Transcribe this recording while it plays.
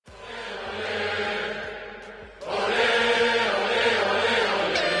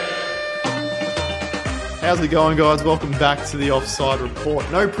How's it going, guys? Welcome back to the Offside Report.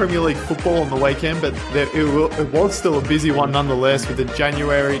 No Premier League football on the weekend, but it was still a busy one nonetheless, with the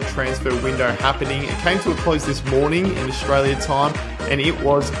January transfer window happening. It came to a close this morning in Australia time, and it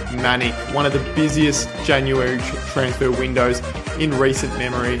was manic. One of the busiest January transfer windows in recent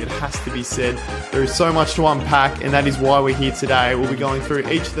memory, it has to be said. There is so much to unpack, and that is why we're here today. We'll be going through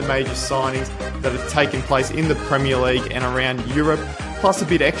each of the major signings that have taken place in the Premier League and around Europe, plus a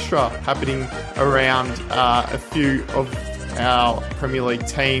bit extra happening around a few of our Premier League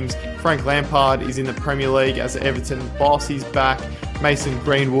teams. Frank Lampard is in the Premier League as Everton boss. He's back. Mason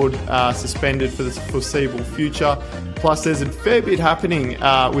Greenwood suspended for the foreseeable future. Plus, there's a fair bit happening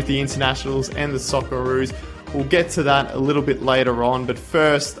with the internationals and the Socceroos. We'll get to that a little bit later on. But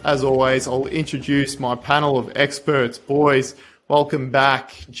first, as always, I'll introduce my panel of experts. Boys, welcome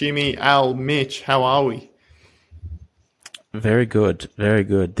back. Jimmy, Al, Mitch, how are we? Very good, very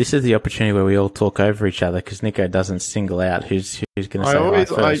good. This is the opportunity where we all talk over each other because Nico doesn't single out who's going to say hi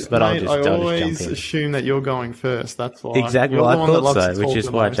first. But I'll just jump in. Assume that you're going first. That's why. Exactly. Well, I thought so, which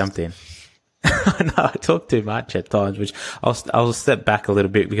is why I jumped in. No, I talk too much at times, which I'll step back a little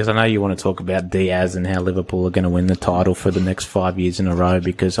bit because I know you want to talk about Diaz and how Liverpool are going to win the title for the next 5 years in a row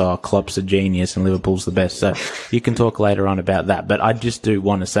because Klopp's a genius and Liverpool's the best. So you can talk later on about that. But I just do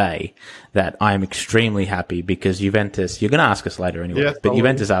want to say that I am extremely happy because Juventus, you're going to ask us later anyway, but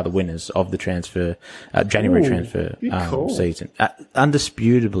Juventus are the winners of the January transfer season.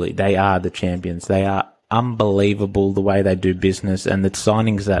 Undisputably, they are the champions. They are unbelievable the way they do business, and the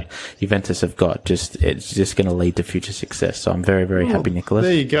signings that Juventus have got, it's just going to lead to future success. So I'm very, very happy, Nicholas.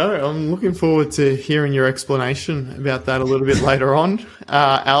 There you go. I'm looking forward to hearing your explanation about that a little bit later on.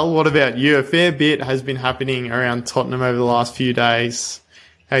 Al, what about you? A fair bit has been happening around Tottenham over the last few days.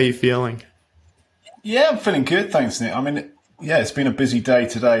 How are you feeling? Yeah, I'm feeling good, thanks, Nick. I mean, yeah, it's been a busy day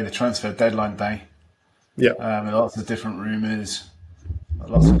today, the transfer deadline day. Yeah. Lots of different rumours.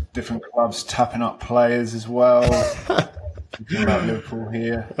 Lots of different clubs tapping up players as well. Talking about Liverpool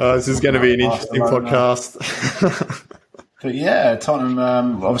here. This is going to be an interesting podcast. But yeah,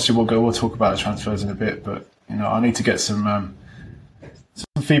 Tottenham. Obviously, we'll talk about the transfers in a bit. But I need to get some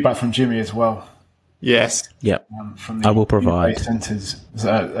feedback from Jimmy as well. Yes. Yep. From the I will provide centres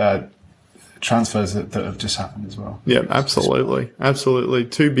transfers that have just happened as well. Yeah, absolutely, absolutely.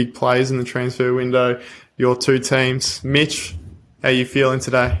 Two big players in the transfer window. Your two teams, Mitch. How are you feeling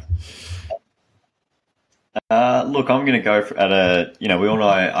today? Look, I'm going to go we all know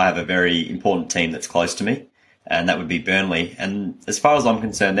I have a very important team that's close to me, and that would be Burnley. And as far as I'm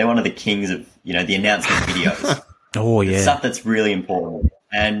concerned, they're one of the kings of, the announcement videos. Oh, yeah. Stuff that's really important.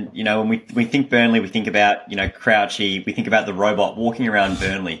 And, when we think Burnley, we think about, Crouchy, we think about the robot walking around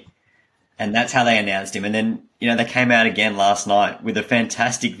Burnley. And that's how they announced him. And then, they came out again last night with a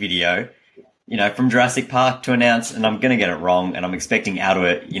fantastic video, from Jurassic Park to announce, and I'm going to get it wrong, and I'm expecting Al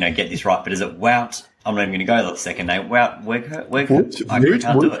to, get this right, but is it Wout? I'm not even going to go the second name. Wout Weghorst? I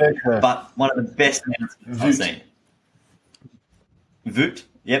can't do it. But one of the best announcements I've seen. Wout?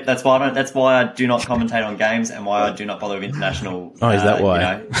 Yep, that's why I do not commentate on games and why I do not bother with international. Oh, is that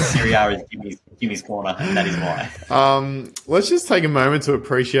why? Serie A is Jimmy's corner, and that is why. Let's just take a moment to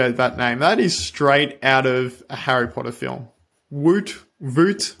appreciate that name. That is straight out of a Harry Potter film. Wout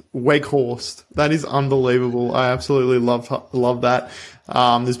Weghorst. That is unbelievable. I absolutely love that.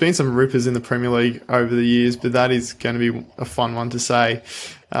 There's been some rippers in the Premier League over the years, but that is going to be a fun one to say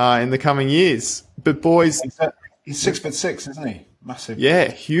in the coming years. But boys, he's 6'6", isn't he? Massive.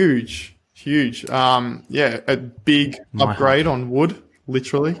 Yeah, huge. A big upgrade on Wood,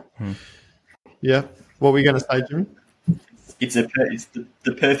 literally. Yeah. What were you going to say, Jimmy? It's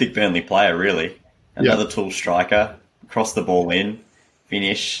the perfect Burnley player, really. Another tall striker, cross the ball in,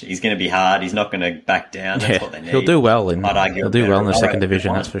 finish. He's going to be hard. He's not going to back down. That's what they need. He'll do well in the second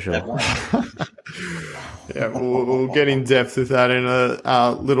division, that's for sure. Yeah, we'll get in depth with that in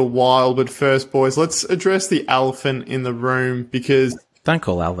a little while. But first, boys, let's address the elephant in the room because... Don't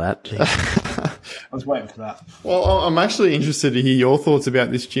call Al that. I was waiting for that. Well, I'm actually interested to hear your thoughts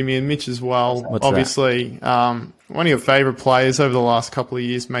about this, Jimmy, and Mitch as well. What's obviously, one of your favourite players over the last couple of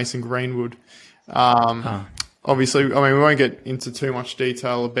years, Mason Greenwood. Obviously, we won't get into too much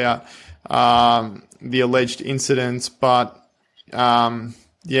detail about the alleged incidents, but I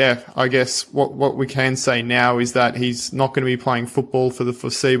guess what we can say now is that he's not going to be playing football for the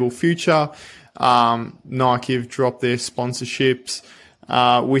foreseeable future. Nike have dropped their sponsorships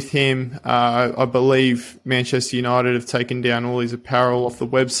with him. I believe Manchester United have taken down all his apparel off the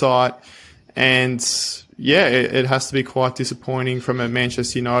website, and it has to be quite disappointing from a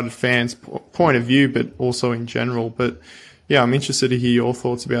Manchester United fan's point of view, but also in general. But yeah, I'm interested to hear your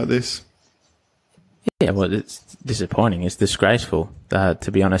thoughts about this. Yeah, well, it's disappointing. It's disgraceful,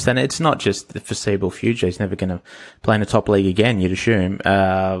 to be honest. And it's not just the foreseeable future. He's never going to play in a top league again, you'd assume.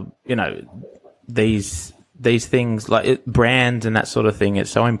 These things like brands and that sort of thing, it's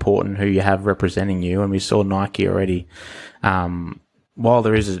so important who you have representing you. And we saw Nike already. While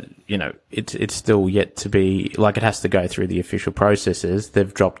there is, it's still yet to be, like, it has to go through the official processes.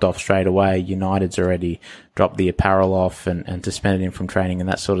 They've dropped off straight away. United's already dropped the apparel off and suspended him from training and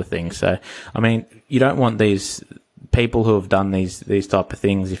that sort of thing. So, I mean, you don't want these people who have done these type of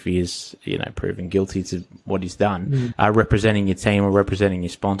things, if he is, proven guilty to what he's done, representing your team or representing your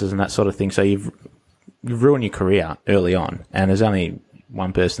sponsors and that sort of thing. So you've ruined your career early on, and there's only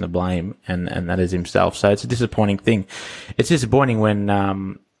one person to blame, and that is himself. So it's a disappointing thing. It's disappointing when,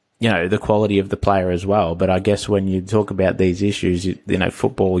 the quality of the player as well. But I guess when you talk about these issues,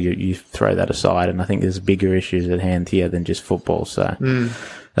 football, you throw that aside. And I think there's bigger issues at hand here than just football. So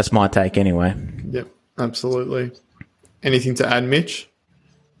that's my take anyway. Yep, absolutely. Anything to add, Mitch?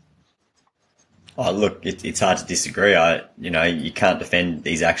 Oh, look, it's hard to disagree. You can't defend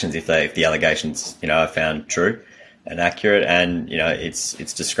these actions if the allegations, are found true and accurate, and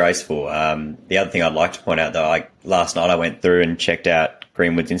it's disgraceful. The other thing I'd like to point out, though, last night I went through and checked out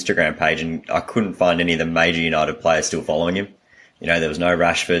Greenwood's Instagram page, and I couldn't find any of the major United players still following him. There was no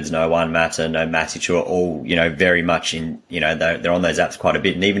Rashfords, no Juan Mata, no Matic, who are all very much in. They're on those apps quite a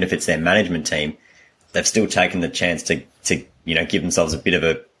bit, and even if it's their management team, they've still taken the chance to give themselves a bit of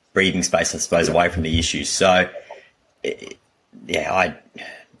a breathing space, I suppose, away from the issues. So, it's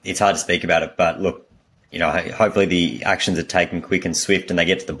hard to speak about it, but look. Hopefully the actions are taken quick and swift and they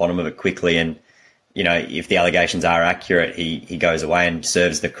get to the bottom of it quickly. And, if the allegations are accurate, he goes away and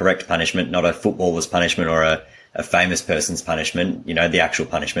serves the correct punishment, not a footballer's punishment or a famous person's punishment, the actual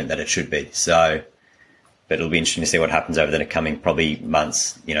punishment that it should be. So, but it'll be interesting to see what happens over the coming probably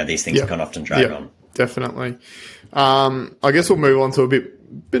months. These things can often drag on. Definitely. I guess we'll move on to a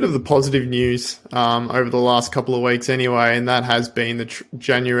bit of the positive news over the last couple of weeks anyway, and that has been the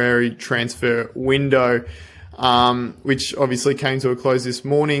January transfer window, which obviously came to a close this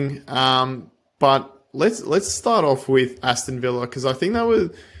morning. But let's start off with Aston Villa, because I think they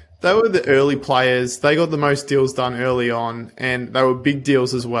were the early players. They got the most deals done early on, and they were big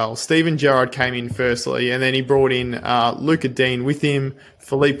deals as well. Steven Gerrard came in firstly, and then he brought in Luca Dean with him,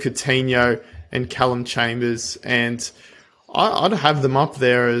 Philippe Coutinho, and Callum Chambers, and I'd have them up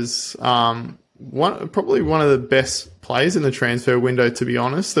there as probably one of the best players in the transfer window, to be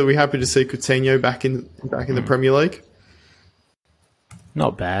honest. That we're happy to see Coutinho back in the Premier League.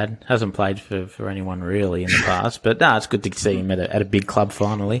 Not bad. Hasn't played for anyone really in the past, but it's good to see him at a big club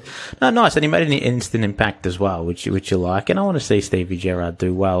finally. No, nice, and he made an instant impact as well, which you like. And I want to see Stevie Gerrard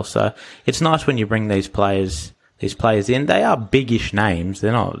do well. So it's nice when you bring these players in. They are biggish names.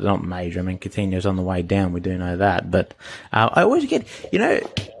 They're not major. I mean, Coutinho's on the way down. We do know that. But I always get,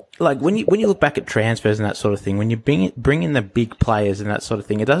 like when you look back at transfers and that sort of thing, when you bring in the big players and that sort of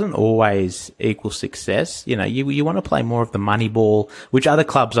thing, it doesn't always equal success. You want to play more of the money ball, which other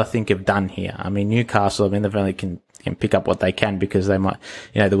clubs I think have done here. I mean, Newcastle, they've only can pick up what they can because they might,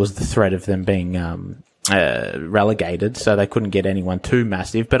 there was the threat of them being relegated, so they couldn't get anyone too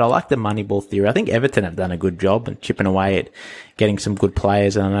massive. But I like the Moneyball theory. I think Everton have done a good job and chipping away at getting some good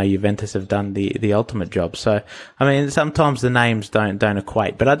players, and I know Juventus have done the ultimate job. So, I mean, sometimes the names don't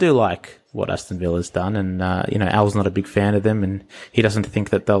equate, but I do like what Aston Villa's done, and Al's not a big fan of them, and he doesn't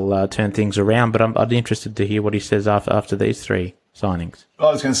think that they'll turn things around. But I'd be interested to hear what he says after these three signings. I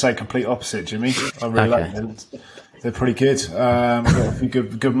was going to say complete opposite, Jimmy. I really like them. They're pretty good. We've got a few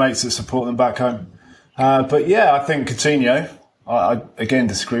good mates that support them back home. But yeah, I think Coutinho, I again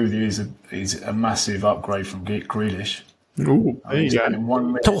disagree with you, he's a massive upgrade from Grealish. Ooh, there you go.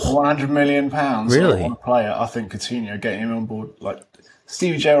 £100 million really? on a player. I think Coutinho, getting him on board, like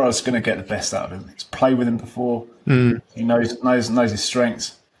Stevie Gerrard's going to get the best out of him. He's played with him before. He knows his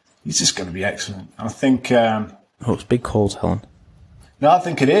strengths. He's just going to be excellent. And I think. It's big calls, Helen. No, I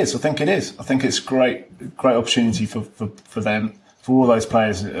think it is. I think it's great opportunity for them, for all those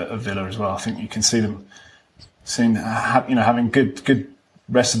players at Villa as well. I think you can see them having good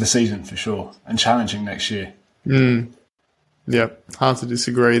rest of the season for sure, and challenging next year. Yep, hard to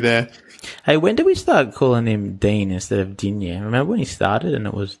disagree there. Hey, when did we start calling him Dean instead of Digne? Remember when he started and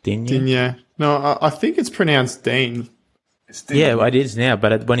it was Digne? Digne. No, I think it's pronounced Dean. Yeah, it is now,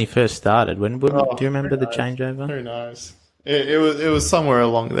 but when he first started, do you remember the changeover? Who knows? It was somewhere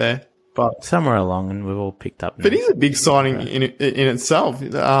along there. But somewhere along, and we've all picked up now. But he's a big signing in itself.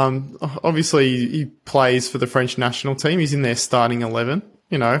 Obviously, he plays for the French national team. He's in their starting 11.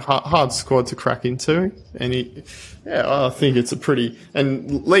 hard squad to crack into. And I think it's a pretty,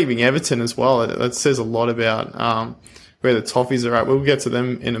 and leaving Everton as well, that says a lot about where the Toffees are at. We'll get to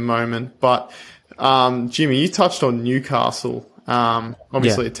them in a moment. But Jimmy, you touched on Newcastle.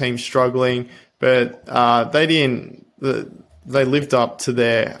 Obviously, a team struggling, but they lived up to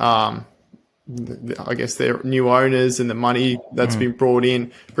their, I guess, their new owners and the money that's been brought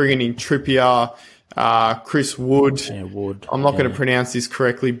in, bringing in Trippier, Chris Wood. Yeah, Wood. I'm not going to pronounce this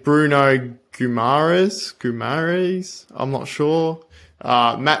correctly. Bruno Guimaraes. I'm not sure.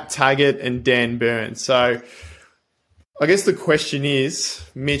 Matt Taggart and Dan Burns. So I guess the question is,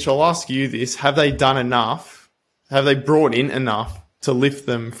 Mitch, I'll ask you this. Have they done enough? Have they brought in enough to lift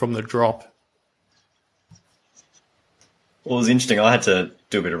them from the drop? Well, it was interesting. I had to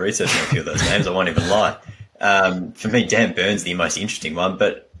do a bit of research on a few of those names. I won't even lie. For me, Dan Burns the most interesting one.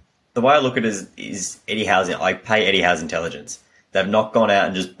 But the way I look at it is Eddie Howe's. I pay Eddie Howe's intelligence. They've not gone out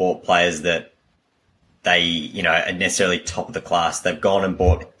and just bought players that they, are necessarily top of the class. They've gone and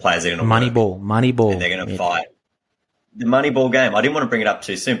bought players that are going to Moneyball, and they're going to fight. The Moneyball game. I didn't want to bring it up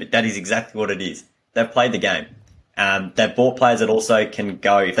too soon, but that is exactly what it is. They've played the game. They've bought players that also can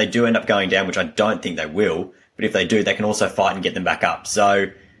go, if they do end up going down, which I don't think they will, but if they do, they can also fight and get them back up. So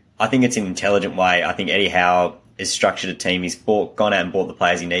I think it's an intelligent way. I think Eddie Howe has structured a team. He's gone out and bought the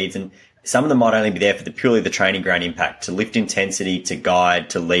players he needs. And some of them might only be there for purely the training ground impact, to lift intensity, to guide,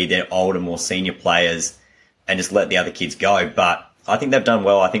 to lead their older, more senior players and just let the other kids go. But I think they've done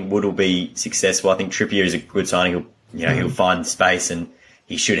well. I think Wood will be successful. I think Trippier is a good signing. He'll find space and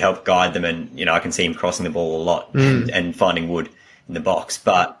he should help guide them. And, I can see him crossing the ball a lot and finding Wood in the box.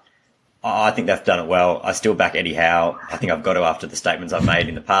 But I think they've done it well. I still back Eddie Howe. I think I've got to after the statements I've made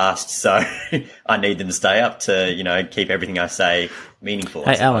in the past. So I need them to stay up to, keep everything I say meaningful.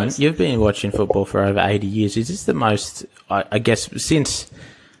 Hey, Alan, you've been watching football for over 80 years. Is this the most, I guess, since,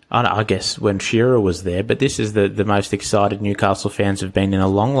 I guess when Shearer was there, but this is the most excited Newcastle fans have been in a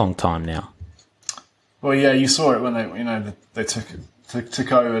long, long time now? Well, yeah, you saw it when they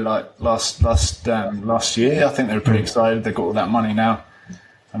took over like last year. I think they were pretty excited. They've got all that money now.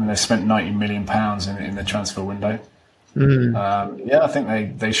 I mean, they spent £90 million in the transfer window. I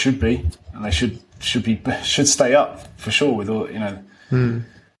think they should be, and they should stay up for sure with all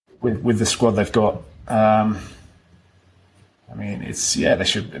with the squad they've got. I mean,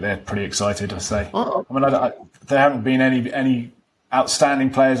 they're pretty excited, I say. I mean, there haven't been any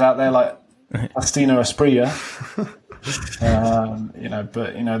outstanding players out there like Astino Asprilla.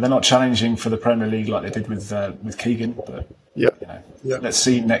 But they're not challenging for the Premier League like they did with Keegan. But let's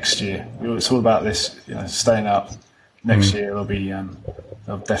see next year. It's all about this, staying up. Next year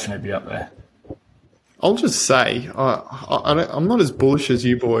they'll definitely be up there. I'll just say I'm not as bullish as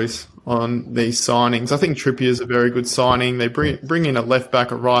you boys on these signings. I think Trippier is a very good signing. They bring in a left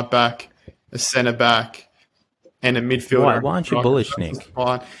back, a right back, a centre back, and a midfielder. Why aren't you bullish, Nick?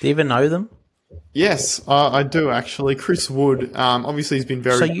 Do you even know them? Yes, I do actually. Chris Wood, obviously, he's been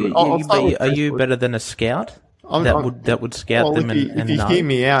very. So are you better than a scout? That would scout them if you hear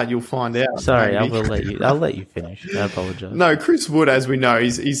me out, you'll find out. Sorry, I'll let you finish. I apologise. No, Chris Wood, as we know,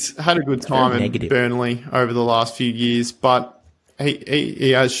 he's had a good time at Burnley over the last few years, but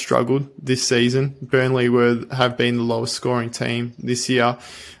he has struggled this season. Burnley have been the lowest scoring team this year.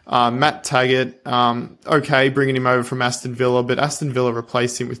 Matt Taggart, bringing him over from Aston Villa, but Aston Villa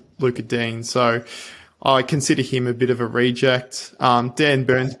replaced him with Luca Dean, so I consider him a bit of a reject. Dan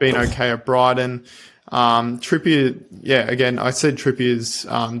Burns been okay at Brighton. Trippier, again, I said Trippier's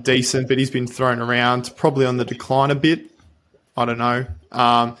decent, but he's been thrown around, probably on the decline a bit. I don't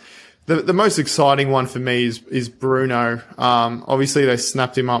know. The most exciting one for me is Bruno. Obviously, they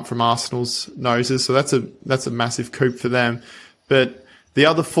snapped him up from Arsenal's noses, so that's a massive coup for them. But the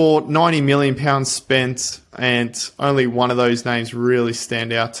other four, £90 million spent, and only one of those names really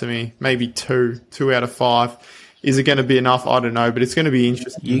stand out to me. Maybe two out of five. Is it going to be enough? I don't know, but it's going to be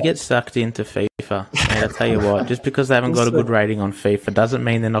interesting. You get sucked into FIFA, and I'll tell you what, just because they haven't got a good rating on FIFA doesn't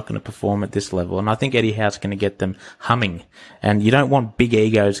mean they're not going to perform at this level. And I think Eddie Howe's going to get them humming. And you don't want big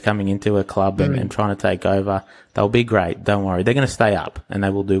egos coming into a club and trying to take over. They'll be great. Don't worry. They're going to stay up, and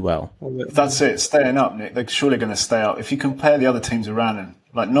they will do well. That's it. Staying up, Nick. They're surely going to stay up. If you compare the other teams around them,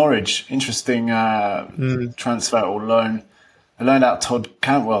 like Norwich, interesting transfer or loan. They loaned out Todd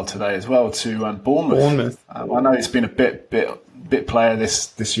Cantwell today as well to Bournemouth. I know it's been a bit player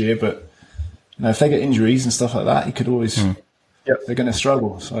this year, but if they get injuries and stuff like that, he could always. They're going to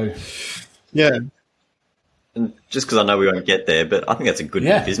struggle. So, yeah. And just because I know we won't get there, but I think that's a good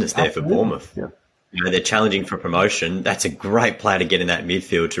business there for Bournemouth. Yeah. They're challenging for promotion. That's a great player to get in that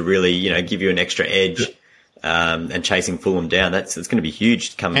midfield to really, give you an extra edge. and chasing Fulham down. It's going to be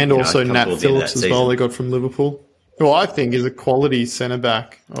huge. And also Nat Phillips as well. They got from Liverpool. Who I think is a quality centre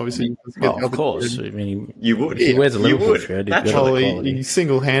back. Obviously, of course. I mean, you would. He wears a Liverpool shirt. He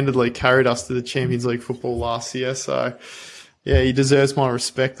single-handedly carried us to the Champions League football last year. So, yeah, he deserves my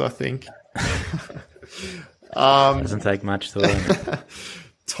respect, I think. Doesn't take much to learn.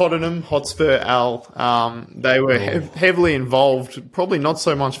 Tottenham Hotspur, Al. They were heavily involved. Probably not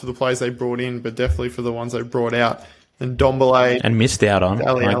so much for the players they brought in, but definitely for the ones they brought out. And Ndombele. And missed out on.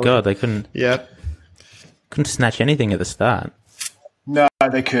 My God, they couldn't. Yeah. Couldn't snatch anything at the start. No,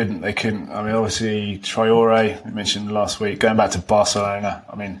 they couldn't. I mean, obviously, Traore, we mentioned last week, going back to Barcelona.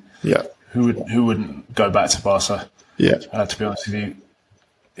 I mean, yeah, who wouldn't go back to Barca? Yeah, to be honest with you,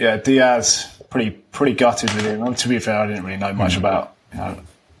 yeah, Diaz pretty gutted with him. To be fair, I didn't really know much about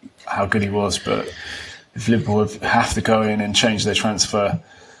how good he was, but if Liverpool have to go in and change their transfer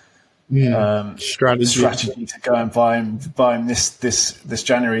strategy to go and buy him this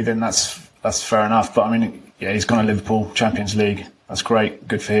January, then that's fair enough. But I mean, yeah, he's gone to Liverpool, Champions League. That's great.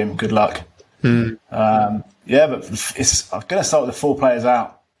 Good for him. Good luck. Yeah, but I'm going to start with the 4 players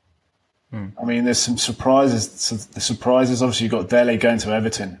out. I mean, there's some surprises. So the surprises, obviously, you've got Dele going to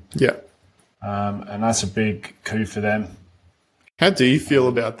Everton. Yeah. And that's a big coup for them. How do you feel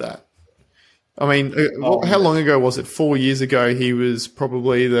about that? I mean, how long ago was it? 4 years ago, he was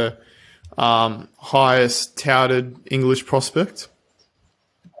probably the highest touted English prospect.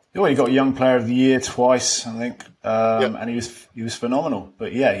 Well, he got Young Player of the Year twice, I think, and he was phenomenal.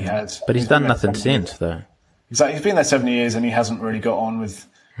 But yeah, he has. But he's done nothing since, though. Exactly, he's been there 7 years, and he hasn't really got on with.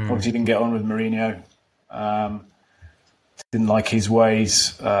 Obviously, didn't get on with Mourinho. Didn't like his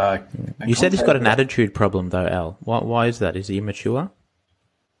ways. You said he's got an attitude problem, though, Al. Why is that? Is he immature?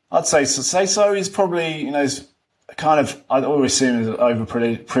 I'd say so. He's probably, he's kind of. I always see him as an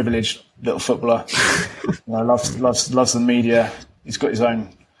overprivileged little footballer. Loves the media. He's got his own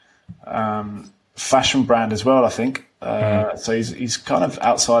fashion brand as well, I think. So he's kind of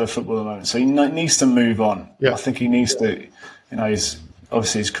outside of football at the moment. So he needs to move on. Yeah. I think he needs to. He's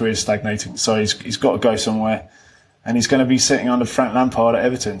obviously his career's stagnating, so he's got to go somewhere. And he's going to be sitting under Frank Lampard at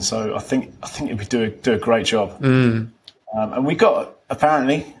Everton. So I think he'd do a great job. And we got,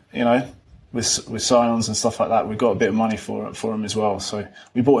 apparently, with sign-ons and stuff like that, we got a bit of money for him as well. So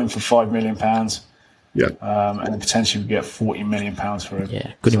we bought him for £5 million. Yeah. And then potentially we get £40 million for him.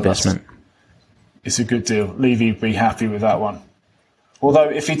 Yeah, good investment. It's a good deal. Levy would be happy with that one. Although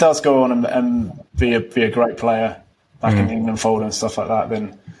if he does go on and be a great player back in the England fold and stuff like that,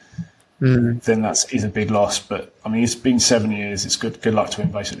 then he's a big loss. But I mean, he's been 7 years. It's good luck to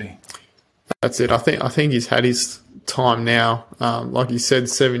him, basically. That's it. I think he's had his time now. Like you said,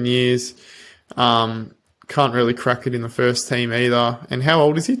 7 years. Can't really crack it in the first team either. And how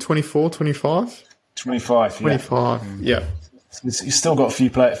old is he? 24, 25? 25. 25. Yeah. He's still got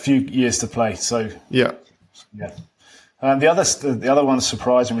a few years to play. So yeah. The other one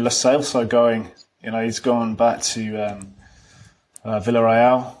surprising me. Lo Celso going. He's gone back to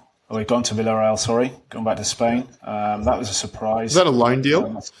Villarreal. Or he's gone to Villarreal. Sorry, gone back to Spain. That was a surprise. Is that a loan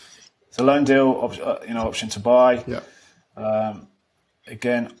deal? It's a loan deal. Option to buy. Yeah.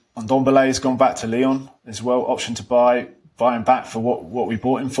 Again, Ndombele has gone back to Lyon as well. Option to buy him back for what we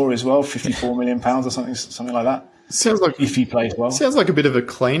bought him for as well, £54 million or something like that. Sounds like, if he plays well. Sounds like a bit of a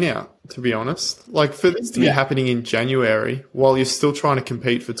clean out, to be honest. Like, for this to be happening in January while you're still trying to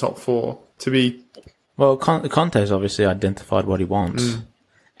compete for top 4, to be... Well, Conte's obviously identified what he wants,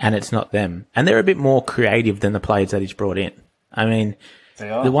 and it's not them. And they're a bit more creative than the players that he's brought in. I mean, they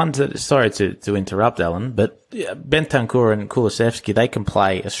are. The ones that... Sorry to interrupt, Alan, but Bentancur and Kulusevski, they can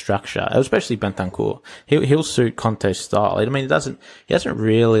play a structure, especially Bentancur. He'll suit Conte's style. I mean, he doesn't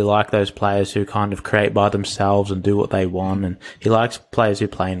really like those players who kind of create by themselves and do what they want, and he likes players who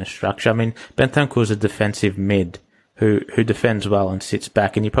play in a structure. I mean, Bentancur's a defensive mid who defends well and sits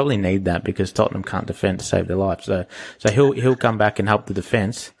back, and you probably need that because Tottenham can't defend to save their life. So he'll come back and help the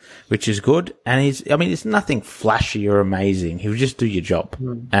defense, which is good. And it's nothing flashy or amazing. He'll just do your job.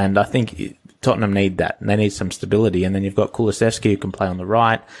 And I think Tottenham need that, and they need some stability. And then you've got Kulusevski who can play on the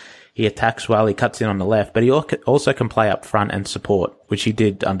right. He attacks well. He cuts in on the left, but he also can play up front and support, which he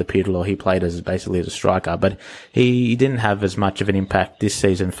did under Pirlo. He played basically as a striker, but he didn't have as much of an impact this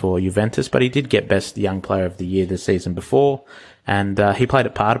season for Juventus, but he did get best young player of the year the season before. And he played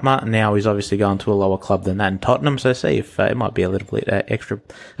at Parma, and now he's obviously gone to a lower club than that in Tottenham. So see if it might be a little bit extra,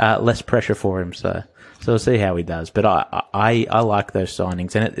 less pressure for him. So we'll see how he does. But I like those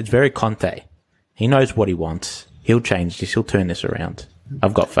signings, and it's very Conte. He knows what he wants. He'll change this. He'll turn this around.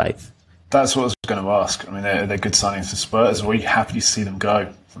 I've got faith. That's what I was going to ask. I mean, they're good signings for Spurs. Are we happy to see them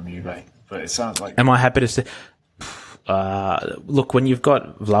go from Juve? But it sounds like... Am I happy to say... look, when you've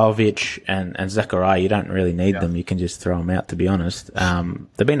got Vlahovic and Zakaria, you don't really need them. You can just throw them out, to be honest.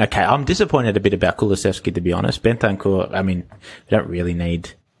 They've been okay. I'm disappointed a bit about Kulusevski, to be honest. Bentancur, I mean, we don't really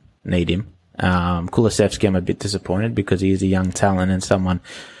need him. Kulusevski, I'm a bit disappointed because he is a young talent and someone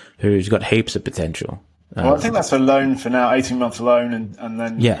who's got heaps of potential. Well, I think that's a loan for now, 18-month loan, and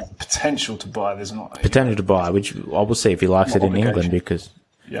then potential to buy. There's not potential to buy, which I will see if he likes it in England because.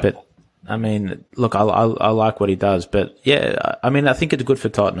 Yeah. But I mean, look, I like what he does, but yeah, I mean, I think it's good for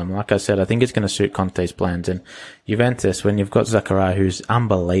Tottenham. Like I said, I think it's going to suit Conte's plans. And Juventus, when you've got Zakaria, who's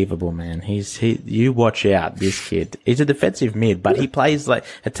unbelievable, man, you watch out, this kid. He's a defensive mid, but he plays like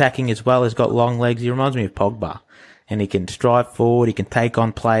attacking as well. He's got long legs. He reminds me of Pogba. And he can strive forward, he can take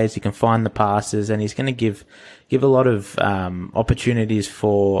on players, he can find the passes, and he's going to give a lot of opportunities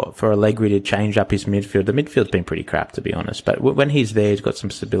for Allegri to change up his midfield. The midfield's been pretty crap, to be honest, but when he's there, he's got some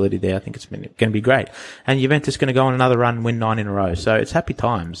stability there. I think it's going to be great. And Juventus is going to go on another run and win 9 in a row, so it's happy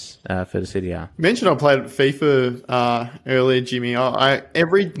times for the City A. You mentioned I played FIFA earlier, Jimmy.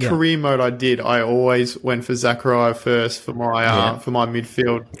 Every career mode I did, I always went for Zakaria first for my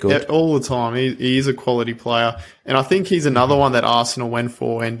midfield. Good. All the time. He is a quality player, and I think he's another one that Arsenal went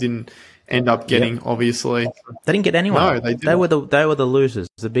for and didn't end up getting, obviously. They didn't get anyone. No, they didn't. They were the losers,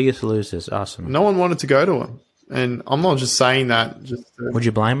 the biggest losers, Arsenal. No one wanted to go to him. And I'm not just saying that just to Would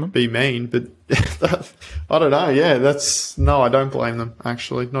you blame them? Be mean, but I don't know. Yeah, I don't blame them,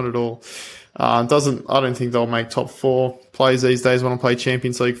 actually. Not at all. I don't think they'll make top 4. Players these days want to play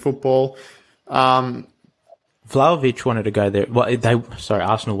Champions League football. Vlahovic wanted to go there. Well,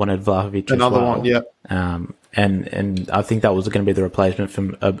 Arsenal wanted Vlahovic another as well. One, yeah. And I think that was going to be the replacement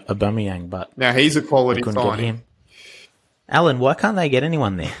from Aubameyang, but now he's a quality signing. Alan, why can't they get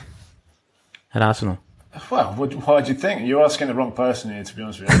anyone there at Arsenal? Well, why do you think? You're asking the wrong person here, to be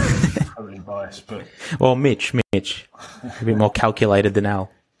honest with you. I'm probably biased, but... Well, Mitch, a bit more calculated than Al.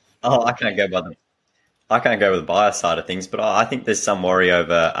 Oh, I can't go with the bias side of things, but I think there's some worry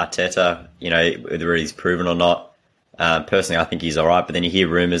over Arteta, whether he's proven or not. Personally, I think he's all right, but then you hear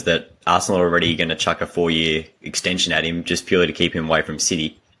rumours that Arsenal are already going to chuck a 4-year extension at him just purely to keep him away from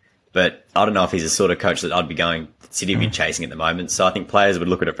City. But I don't know if he's the sort of coach that I'd be going City would be chasing at the moment. So I think players would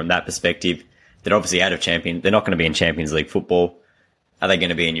look at it from that perspective. They're obviously out of they're not going to be in Champions League football. Are they going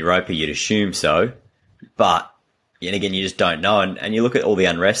to be in Europa? You'd assume so. But, yet again, you just don't know. And you look at all the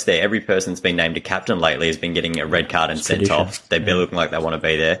unrest there. Every person that's been named a captain lately has been getting a red card and sent off. They've been looking like they want to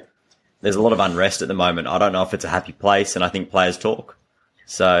be there. There's a lot of unrest at the moment. I don't know if it's a happy place, and I think players talk.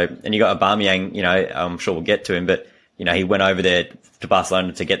 So, and you got Aubameyang, I'm sure we'll get to him, but, he went over there to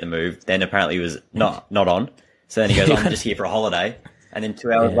Barcelona to get the move. Then apparently he was not on. So then he goes, I'm just here for a holiday. And then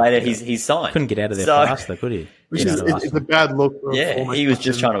 2 hours later, he's signed. Couldn't get out of there fast, though, could he? Which is it's a bad look. For he was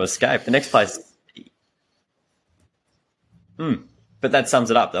just trying to escape. The next place. But that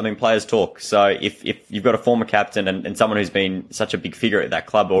sums it up. I mean, players talk. So if you've got a former captain and someone who's been such a big figure at that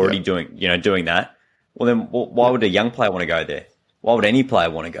club already doing that, well then why would a young player want to go there? Why would any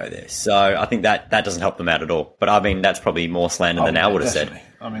player want to go there? So I think that doesn't help them out at all. But I mean, that's probably more slander than Al would have said.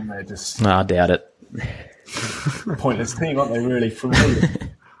 I mean, they're just... No, I doubt it. Pointless team, aren't they, really?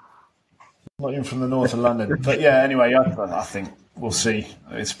 Not even from the north of London. But yeah, anyway, I think we'll see.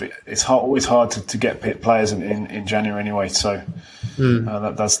 It's always hard to get players in January anyway, so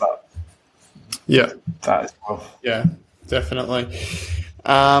that does that. Yeah. That as well. Yeah, definitely.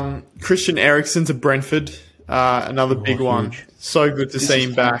 Christian Eriksen to Brentford, another big one. So good to see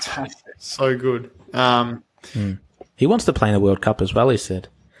him back. Fantastic. So good. He wants to play in the World Cup as well, he said.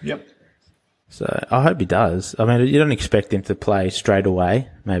 Yep. So I hope he does. I mean, you don't expect him to play straight away,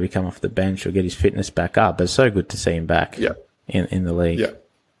 maybe come off the bench or get his fitness back up, but it's so good to see him back in the league. Yeah.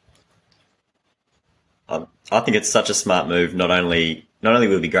 I think it's such a smart move. Not only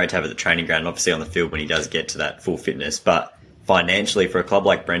will it be great to have at the training ground, obviously on the field when he does get to that full fitness, but financially for a club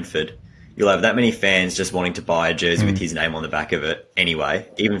like Brentford, you'll have that many fans just wanting to buy a jersey with his name on the back of it anyway.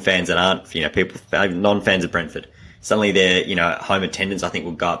 Even fans that aren't, people, non-fans of Brentford. Suddenly their, home attendance, I think,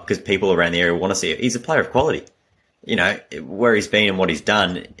 will go up because people around the area want to see it. He's a player of quality. Where he's been and what he's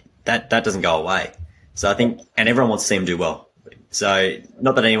done, that doesn't go away. So I think, and everyone wants to see him do well. So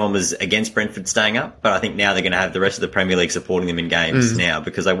not that anyone was against Brentford staying up, but I think now they're going to have the rest of the Premier League supporting them in games now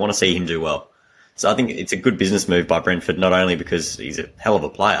because they want to see him do well. So I think it's a good business move by Brentford, not only because he's a hell of a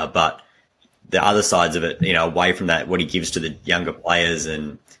player, but the other sides of it, away from that, what he gives to the younger players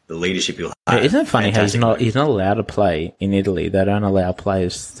and the leadership he'll have. Isn't it funny how he's not allowed to play in Italy? They don't allow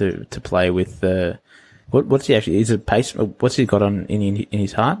players to play with what's he actually? Is it pace? What's he got on in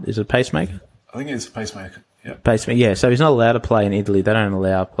his heart? Is it a pacemaker? I think it's a pacemaker. Pacemaker, yeah. So he's not allowed to play in Italy. They don't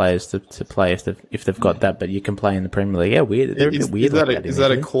allow players to play if they've got that, but you can play in the Premier League. Yeah, weird. They're a bit weird. Is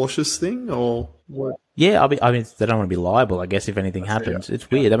that a cautious thing or what? Yeah, I mean, they don't want to be liable, I guess, if anything happens. It's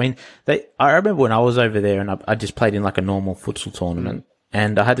weird. I mean, I remember when I was over there and I just played in like a normal futsal tournament,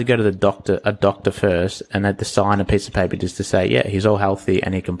 and I had to go to a doctor first, and had to sign a piece of paper just to say, yeah, he's all healthy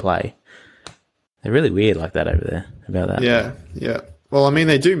and he can play. They're really weird like that over there about that. Yeah, yeah. Well, I mean,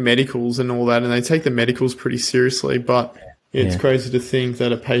 they do medicals and all that, and they take the medicals pretty seriously, but it's crazy to think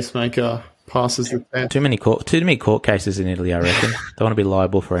that a pacemaker passes the test. Too many court cases in Italy, I reckon. Don't want to be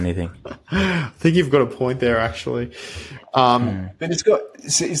liable for anything. I think you've got a point there, actually. But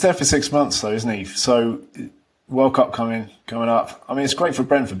he's there for 6 months, though, isn't he? So World Cup coming up. I mean, it's great for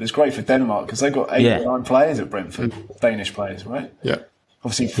Brentford, but it's great for Denmark because they've got 8 or 9 players at Brentford, Danish players, right? Yeah.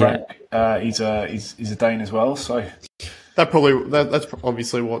 Obviously, Frank, he's a Dane as well, so that's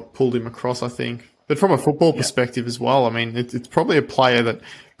obviously what pulled him across, I think. But from a football perspective as well, I mean, it's probably a player that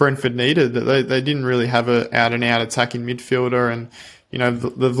Brentford needed. That they didn't really have a out and out attacking midfielder, and you know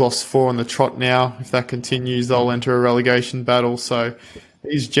they've lost 4 on the trot now. If that continues, they'll enter a relegation battle. So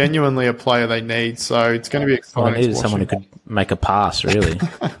he's genuinely a player they need. So it's going to be exciting. They needed someone who could make a pass, really.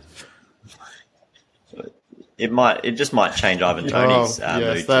 It just might change Ivan Toney's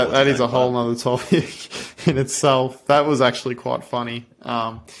mood. That is a whole other topic in itself. That was actually quite funny.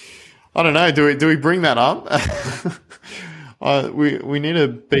 I don't know. Do we bring that up? We need to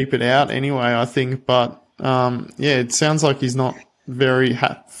beep it out anyway, I think. But it sounds like he's not very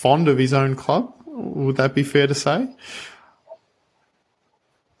fond of his own club. Would that be fair to say?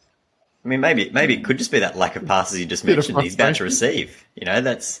 I mean, maybe it could just be that lack of passes you just mentioned. He's about to receive. You know,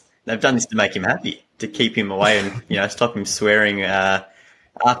 they've done this to make him happy, to keep him away and stop him swearing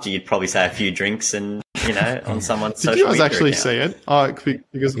after you'd probably say a few drinks and on someone's social media. Did you guys actually account. See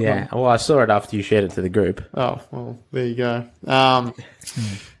it? Because well, I saw it after you shared it to the group. Oh well, there you go.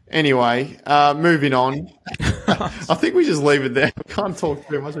 Anyway, moving on. I think we just leave it there. We can't talk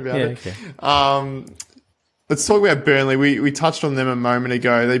too much about it. Okay. Let's talk about Burnley. We touched on them a moment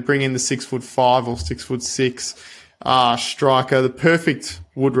ago. They bring in the 6'5" or 6'6" striker, the perfect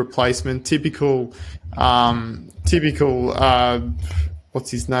Wood replacement. Typical. What's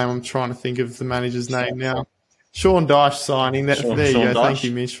his name? I'm trying to think of the manager's name now. Sean Dyche signing. There you go. Thank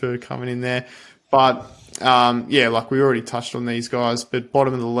you, Mitch, for coming in there. But like we already touched on these guys, but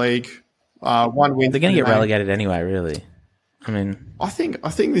bottom of the league, 1 win. They're going to get relegated anyway. Really, I mean, I think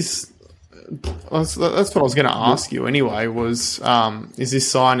this. That's what I was going to ask you anyway. Was is this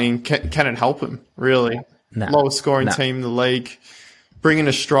signing can it help him really? No. Lowest scoring team in the league, bringing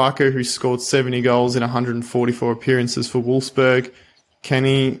a striker who scored 70 goals in 144 appearances for Wolfsburg. Can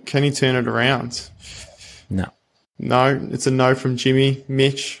he turn it around? No, it's a no from Jimmy.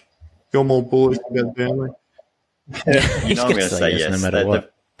 Mitch, you're more bullish about Burnley. I'm going to say yes. No matter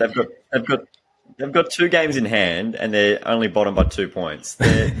what. They've got 2 games in hand, and they're only bottom by 2 points.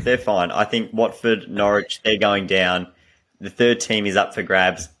 They're fine. I think Watford, Norwich, they're going down. The third team is up for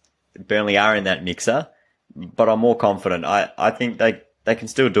grabs. Burnley are in that mixer, but I'm more confident. I think they can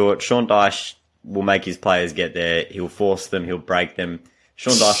still do it. Sean Dyche will make his players get there. He'll force them. He'll break them.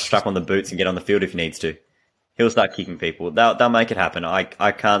 Sean Dyche will strap on the boots and get on the field if he needs to. He'll start kicking people. They'll make it happen. I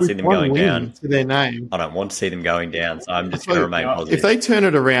can't see them going down. To their name. I don't want to see them going down, so I'm just going to remain positive. If they turn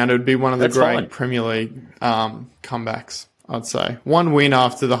it around, it would be one of the great Premier League comebacks, I'd say. 1 win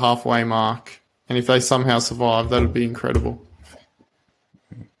after the halfway mark, and if they somehow survive, that would be incredible.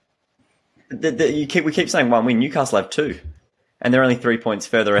 We keep saying 1 win. Newcastle have 2, and they're only 3 points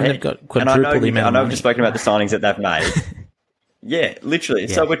further ahead. And I know I've just spoken about the signings that they've made. Yeah, literally.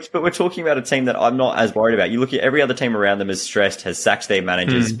 Yeah. So, but we're talking about a team that I'm not as worried about. You look at every other team around them is stressed, has sacked their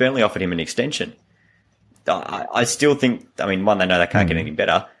managers. Burnley offered him an extension. I still think, one, they know they can't get any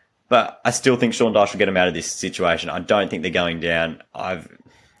better, but I still think Sean Dyche will get them out of this situation. I don't think they're going down.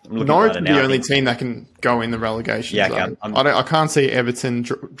 Norwich is the only team that can go in the relegation zone. I can't see Everton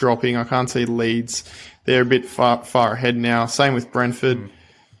dropping. I can't see Leeds. They're a bit far ahead now. Same with Brentford,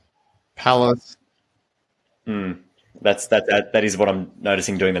 Palace. That is what I'm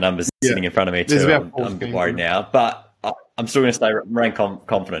noticing doing the numbers sitting in front of me too. I'm a bit worried now, but I'm still going to remain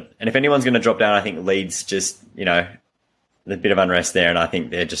confident. And if anyone's going to drop down, I think Leeds just, there's a bit of unrest there, and I think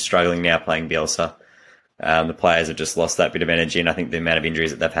they're just struggling now playing Bielsa. The players have just lost that bit of energy, and I think the amount of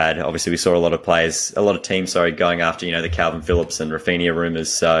injuries that they've had. Obviously, we saw a lot of teams going after, the Calvin Phillips and Rafinha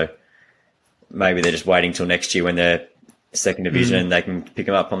rumours. So maybe they're just waiting till next year when they're second division and they can pick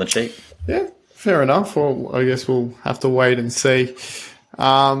them up on the cheap. Yeah. Fair enough. Well, I guess we'll have to wait and see.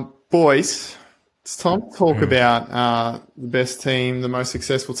 Boys, it's time to talk about the best team, the most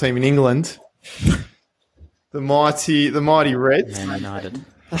successful team in England. The mighty Reds. Man United.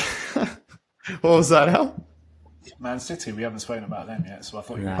 What was that, Al? Man City, we haven't spoken about them yet, so I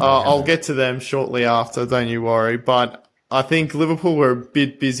thought you were... I'll get to them shortly after, don't you worry. But I think Liverpool were a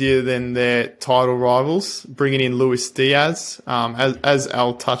bit busier than their title rivals, bringing in Luis Diaz. As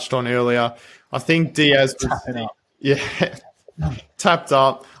Al touched on earlier, I think Diaz was... tapped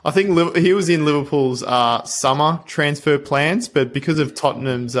up. I think he was in Liverpool's summer transfer plans, but because of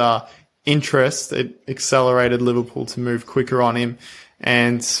Tottenham's interest, it accelerated Liverpool to move quicker on him.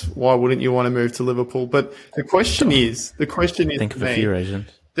 And why wouldn't you want to move to Liverpool? But the question is, think of a few reasons.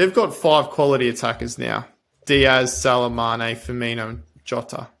 They've got 5 quality attackers now: Diaz, Salah, Mane, Firmino, and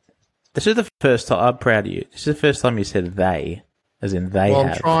Jota. This is the first time. I'm proud of you. This is the first time you said they, as in they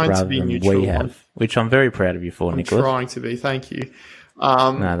have, rather than we have, which I'm very proud of you for, Nicholas. I'm trying to be. Thank you.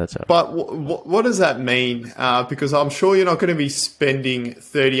 No, that's all right. But what does that mean? Because I'm sure you're not going to be spending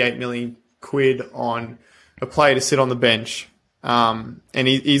 38 million quid on a player to sit on the bench. And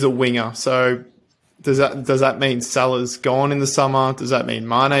he's a winger. So does that mean Salah's gone in the summer? Does that mean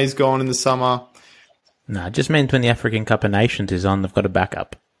Mane's gone in the summer? No, it just means when the African Cup of Nations is on, they've got a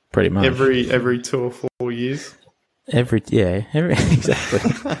backup, pretty much. Every 2 or 4 years. Exactly.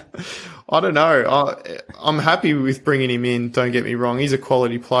 I don't know. I'm happy with bringing him in. Don't get me wrong. He's a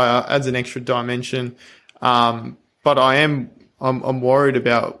quality player, adds an extra dimension. But I'm worried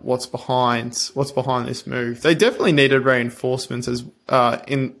about what's behind this move. They definitely needed reinforcements as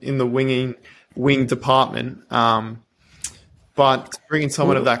in the wing department. But bringing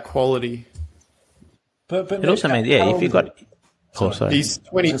someone of that quality. But it also means, if you've got... Oh, sorry. He's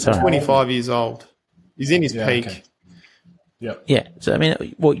 25 years old. He's in his peak. Okay. Yep. Yeah. So, I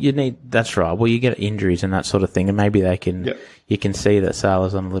mean, you need... That's right. Well, you get injuries and that sort of thing, and maybe they can... Yep. You can see that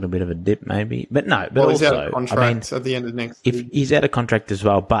Salah's on a little bit of a dip, maybe. But no, but he's also... out of contract at the end of next season. He's out of contract as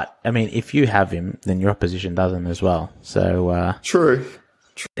well, but, I mean, if you have him, then your opposition doesn't as well. So... True.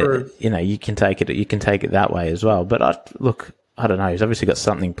 You can take it that way as well. But, I don't know. He's obviously got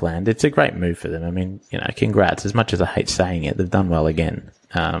something planned. It's a great move for them. I mean, congrats. As much as I hate saying it, they've done well again,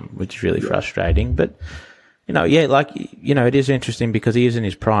 which is really frustrating. But... it is interesting because he is in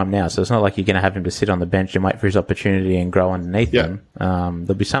his prime now, so it's not like you're going to have him to sit on the bench and wait for his opportunity and grow underneath him.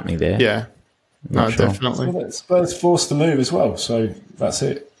 There'll be something there. Yeah, definitely. Well, Spurs forced the move as well, so that's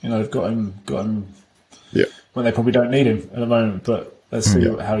it. They've got him. Yeah. When they probably don't need him at the moment, but let's see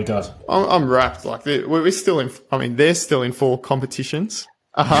how he does. I'm wrapped. Like we're still in. I mean, they're still in 4 competitions.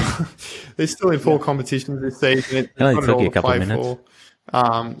 They're still in 4 competitions this season. It only took you a couple of minutes.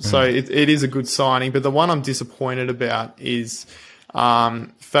 So it is a good signing, but the one I'm disappointed about is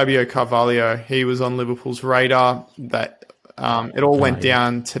Fabio Carvalho. He was on Liverpool's radar. That it all went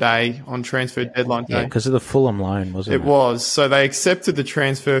down today on transfer deadline day. Yeah, because of the Fulham loan, wasn't it? It was. So they accepted the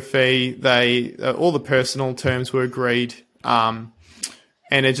transfer fee. All the personal terms were agreed, and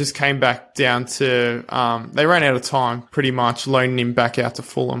it just came back down to they ran out of time, pretty much loaning him back out to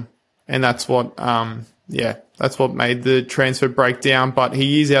Fulham, and that's what that's what made the transfer break down. But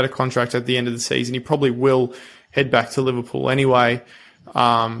he is out of contract at the end of the season. He probably will head back to Liverpool anyway.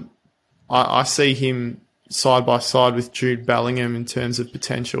 I see him side by side with Jude Bellingham in terms of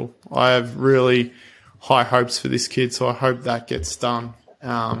potential. I have really high hopes for this kid, so I hope that gets done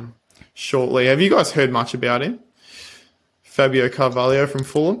shortly. Have you guys heard much about him? Fabio Carvalho from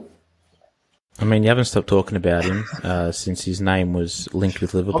Fulham? I mean, you haven't stopped talking about him since his name was linked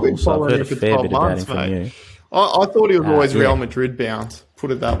with Liverpool, so I've heard a fair bit about him from you. I thought he was always Real Madrid bound,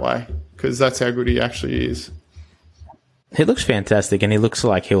 put it that way, because that's how good he actually is. He looks fantastic, and he looks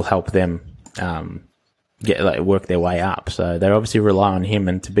like he'll help them work their way up. So they obviously rely on him,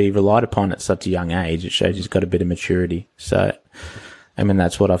 and to be relied upon at such a young age, it shows he's got a bit of maturity. So, I mean,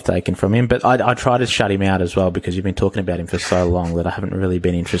 that's what I've taken from him. But I try to shut him out as well because you've been talking about him for so long that I haven't really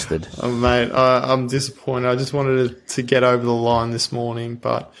been interested. Oh, mate, I'm disappointed. I just wanted to get over the line this morning,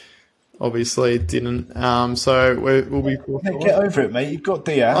 but obviously it didn't. So we'll be... Get over it, mate. You've got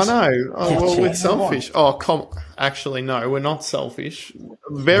Diaz. I know. We're selfish. Actually, no, we're not selfish.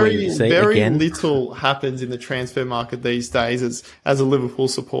 Very little happens in the transfer market these days as a Liverpool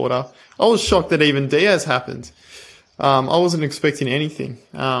supporter. I was shocked that even Diaz happened. I wasn't expecting anything.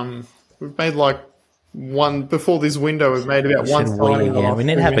 We've made one before this window. We've made about one signing. Yeah, we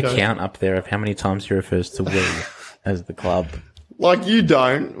need to have a count up there of how many times he refers to we as the club. Like you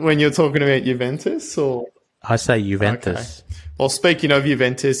don't when you're talking about Juventus, or I say Juventus. Okay. Well, speaking of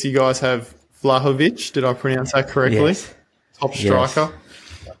Juventus, you guys have Vlahovic. Did I pronounce that correctly? Yes. Top striker.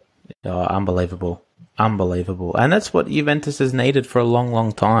 Yes. Oh, unbelievable. unbelievable. And that's what Juventus has needed for a long,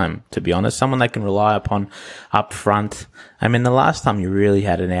 long time, to be honest. Someone they can rely upon up front. I mean, the last time you really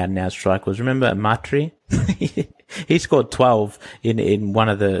had an out-and-out strike was, remember Matri? He scored 12 in one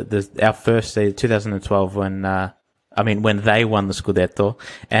of our first season, 2012, when they won the Scudetto,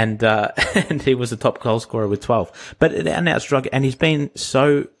 and he was the top goal scorer with 12. But an out-and-out strike, and he's been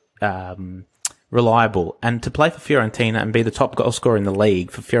so reliable, and to play for Fiorentina and be the top goal scorer in the league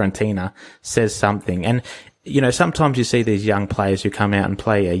for Fiorentina says something. And sometimes you see these young players who come out and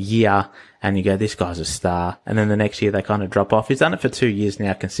play a year and you go, this guy's a star, and then the next year they kind of drop off. He's done it for 2 years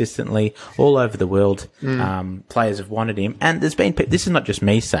now consistently all over the world. Players have wanted him, and this is not just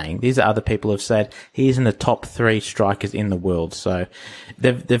me saying, these are other people who have said he's in the top 3 strikers in the world. So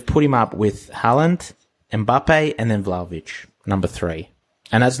they've put him up with Haaland, Mbappe, and then Vlahovic, number 3.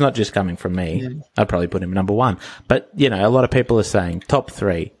 And that's not just coming from me. I'd probably put him number 1. But, a lot of people are saying top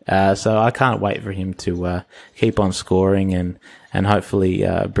 3. So I can't wait for him to keep on scoring and hopefully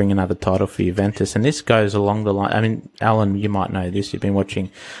bring another title for Juventus. And this goes along the line. I mean, Alan, you might know this. You've been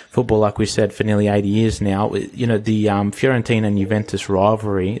watching football, like we said, for nearly 80 years now. The Fiorentina and Juventus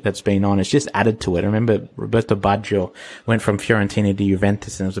rivalry that's been on, it's just added to it. I remember Roberto Baggio went from Fiorentina to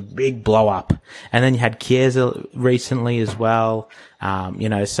Juventus, and it was a big blow up. And then you had Chiesa recently as well.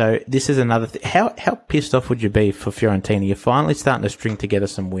 So this is another thing. How pissed off would you be for Fiorentina? You're finally starting to string together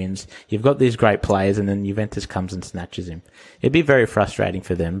some wins. You've got these great players, and then Juventus comes and snatches him. It'd be very frustrating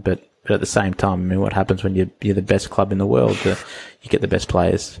for them, but at the same time, I mean, what happens when you're the best club in the world? You get the best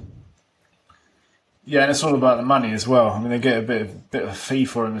players. Yeah, and it's all about the money as well. I mean, they get a bit of a fee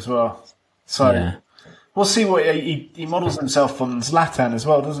for him as well. So we'll see what he models himself on Zlatan as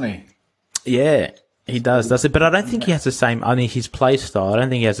well, doesn't he? Yeah. He does it? But I don't think he has the same, his play style, I don't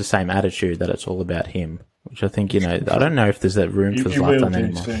think he has the same attitude that it's all about him, which I think, I don't know if there's that room for Zlatan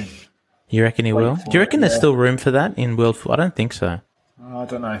anymore. Soon. You reckon he will? Do you reckon there's still room for that in world football? I don't think so. I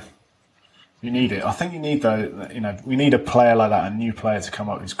don't know. You need it. I think you need, though, we need a player like that, a new player to come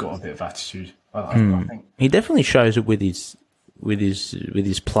up who's got a bit of attitude. I think. He definitely shows it with his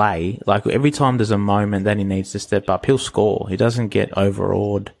play. Like, every time there's a moment that he needs to step up, he'll score. He doesn't get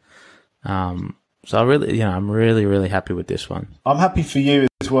overawed. So I'm really, really happy with this one. I'm happy for you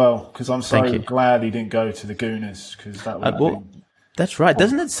as well, because I'm so glad he didn't go to the Gooners, because that would that's right.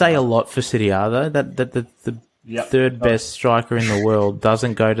 Doesn't it say a lot for Serie A, though, that the third best striker in the world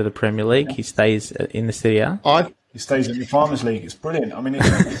doesn't go to the Premier League? He stays in the Serie A? He stays in the Farmers League. It's brilliant. I mean, he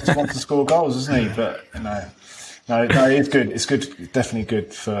just wants to score goals, doesn't he? But no, it's good. It's good. It's definitely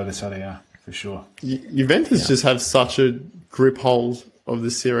good for the Serie A, for sure. Juventus just have such a grip hold of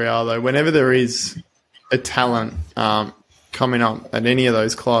the Serie A, though. Whenever there is a talent coming up at any of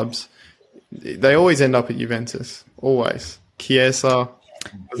those clubs, they always end up at Juventus. Always. Chiesa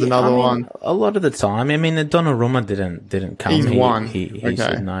was another one. A lot of the time. I mean, Donnarumma didn't come. He's one. He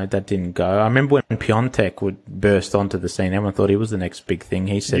said no, that didn't go. I remember when Piontek would burst onto the scene. Everyone thought he was the next big thing.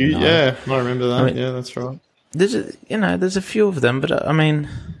 He said no. Yeah, I remember that. I mean, yeah, that's right. There's a few of them, but I mean,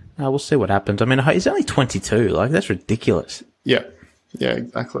 we'll see what happens. I mean, he's only 22. Like, that's ridiculous. Yeah. Yeah,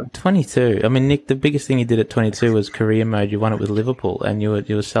 exactly. 22. I mean, Nick, the biggest thing he did at 22 was career mode. You won it with Liverpool, and you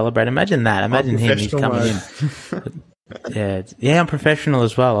were celebrating. Imagine that. Imagine him. He's coming in. Yeah, I'm professional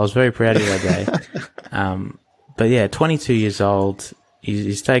as well. I was very proud of you that day. But yeah, 22 years old.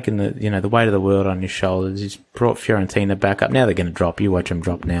 He's taken the weight of the world on his shoulders. He's brought Fiorentina back up. Now they're going to drop. You watch them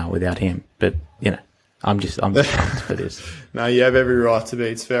drop now without him. But I'm just pumped for this. No, you have every right to be.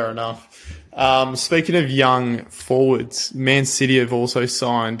 It's fair enough. Speaking of young forwards, Man City have also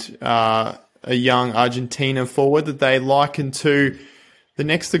signed a young Argentina forward that they liken to the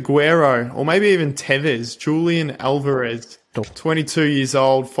next Aguero, or maybe even Tevez, Julian Alvarez, 22 years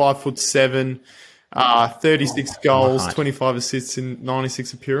old, 5'7", 36 goals, 25 assists in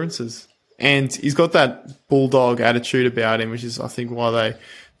 96 appearances. And he's got that bulldog attitude about him, which is, I think, why they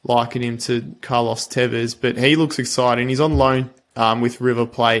liken him to Carlos Tevez. But he looks exciting. He's on loan with River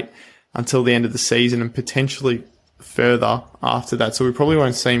Plate until the end of the season and potentially further after that. So we probably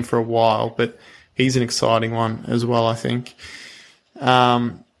won't see him for a while, but he's an exciting one as well, I think.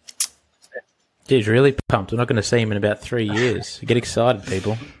 He's really pumped. We're not going to see him in about 3 years. Get excited,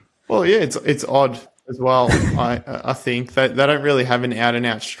 people. Well, yeah, it's odd as well. I think they don't really have an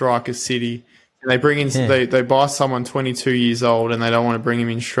out-and-out striker, City. They bring in they buy someone 22 years old and they don't want to bring him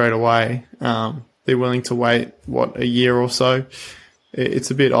in straight away. They're willing to wait a year or so.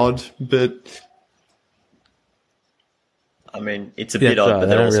 It's a bit odd, but I mean, it's a bit odd, but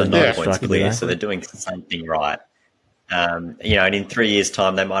they're also 9 points clear, so they're doing something right. And in 3 years'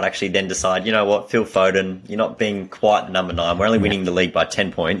 time, they might actually then decide, you know what, Phil Foden, you're not being quite the number 9. We're only winning the league by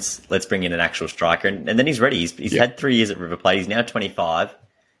 10 points. Let's bring in an actual striker. And then he's ready. He's had 3 years at River Plate. He's now 25.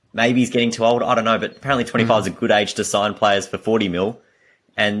 Maybe he's getting too old. I don't know. But apparently 25 is a good age to sign players for 40 mil.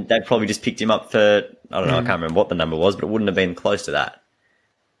 And they probably just picked him up for, I don't know, I can't remember what the number was, but it wouldn't have been close to that.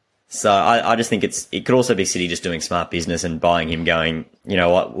 So I just think it could also be City just doing smart business and buying him, going, you know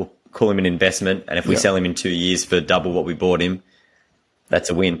what, we'll call him an investment, and if we sell him in 2 years for double what we bought him, that's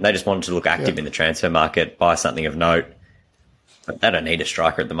a win. They just wanted to look active in the transfer market, buy something of note. But they don't need a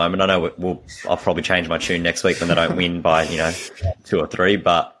striker at the moment. I know I'll probably change my tune next week when they don't win by 2 or 3,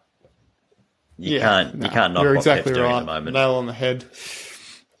 but you can't knock you're what exactly Pep's doing right. at the moment. Nail on the head.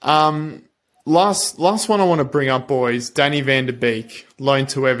 Last one I want to bring up, boys. Danny Van Der Beek, loaned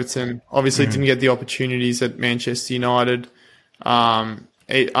to Everton. Obviously didn't get the opportunities at Manchester United.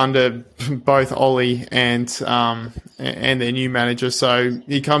 Under both Ollie and their new manager. So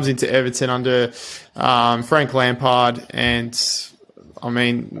he comes into Everton under Frank Lampard, and I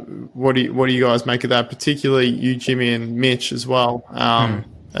mean, what do you guys make of that? Particularly you, Jimmy, and Mitch as well.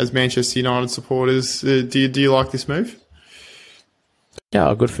 As Manchester United supporters, do you like this move?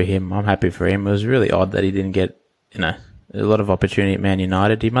 Yeah, good for him. I'm happy for him. It was really odd that he didn't get a lot of opportunity at Man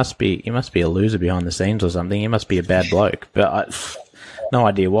United. He must be a loser behind the scenes or something. He must be a bad bloke. But no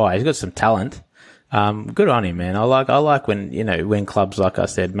idea why. He's got some talent. Good on him, man. I like when clubs, like I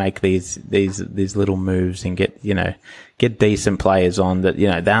said, make these little moves and get decent players on that,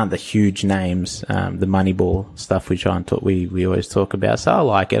 they aren't the huge names, the Moneyball stuff we always talk about. So I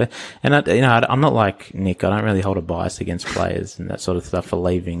like it. And I'm not like Nick. I don't really hold a bias against players and that sort of stuff for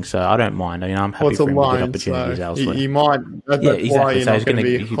leaving. So I don't mind. I'm happy for him to get opportunities elsewhere. You might, that's exactly. why you're not going to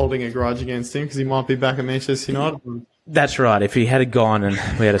be holding a grudge against him, because he might be back at Manchester United. That's right. If he had gone and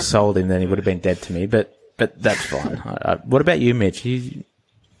we had sold him, then he would have been dead to me. But that's fine. What about you, Mitch?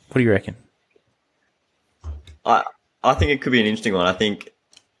 What do you reckon? I think it could be an interesting one.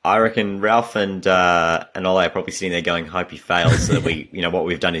 I reckon Ralph and Ole are probably sitting there going, "Hope he fails, so that we, what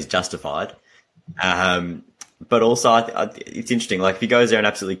we've done is justified." But also, it's interesting. Like, if he goes there and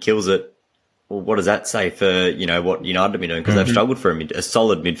absolutely kills it, well, what does that say for what United have been doing? Because they've struggled for a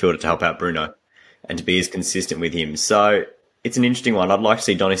solid midfielder to help out Bruno and to be as consistent with him. So it's an interesting one. I'd like to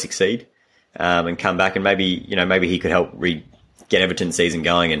see Donny succeed and come back, and maybe he could help get Everton's season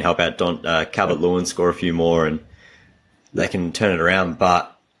going and help out Calvert-Lewin score a few more, and they can turn it around.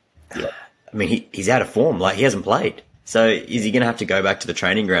 But I mean, he's out of form. Like, he hasn't played. So is he going to have to go back to the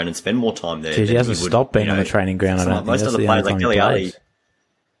training ground and spend more time there? He hasn't stopped being on the training ground. I don't think most other players like Dele Alli.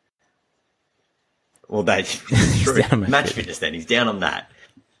 Well, true. Match fitness. Then he's down on that.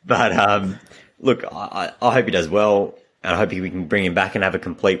 But look, I hope he does well, and I hope we can bring him back and have a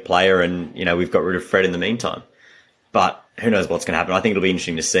complete player. And we've got rid of Fred in the meantime. But who knows what's going to happen? I think it'll be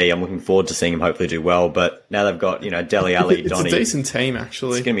interesting to see. I'm looking forward to seeing him hopefully do well. But now they've got Dele Alli, Donny. It's a decent team,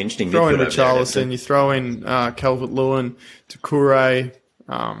 actually. It's going to be interesting. Throw in Richarlison, you throw in Calvert-Lewin, Doucouré.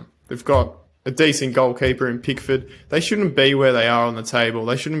 They've got a decent goalkeeper in Pickford. They shouldn't be where they are on the table.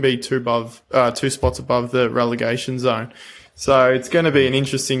 They shouldn't be two spots above the relegation zone. So it's going to be an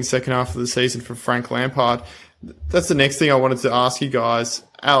interesting second half of the season for Frank Lampard. That's the next thing I wanted to ask you guys.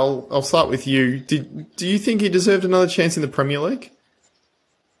 Al, I'll start with you. Do you think he deserved another chance in the Premier League?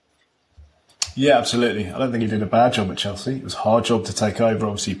 Yeah, absolutely. I don't think he did a bad job at Chelsea. It was a hard job to take over.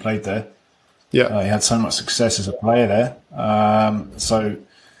 Obviously, he played there. Yeah, he had so much success as a player there. And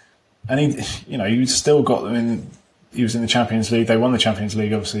he still got them in. He was in the Champions League. They won the Champions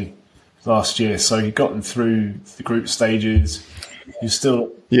League, obviously, last year. So he got them through the group stages. He's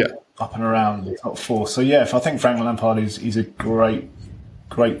still up and around the top four. So I think Frank Lampard is a great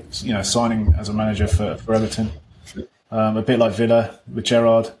signing as a manager for Everton. A bit like Villa with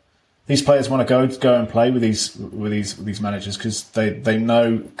Gerrard. These players want to go and play with these managers because they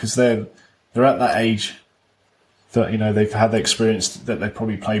know, because they're at that age that they've had the experience that they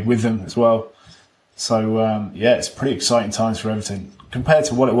probably played with them as well. So it's pretty exciting times for Everton compared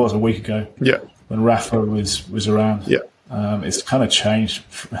to what it was a week ago. Yeah, when Rafa was around. Yeah, it's kind of changed,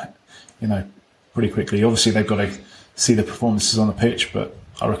 pretty quickly. Obviously, they've got to see the performances on the pitch, but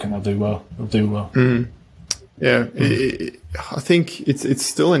I reckon they'll do well. Yeah, I think it's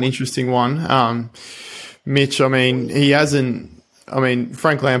still an interesting one. Mitch, Frank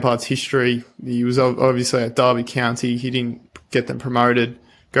Lampard's history, he was obviously at Derby County. He didn't get them promoted.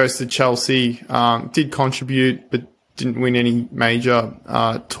 Goes to Chelsea, did contribute, but didn't win any major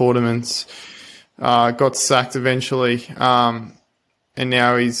tournaments. Got sacked eventually, and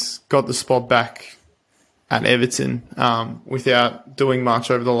now he's got the spot back at Everton without doing much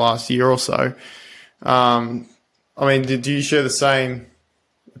over the last year or so. I mean, do you share the same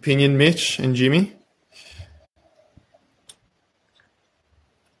opinion, Mitch and Jimmy?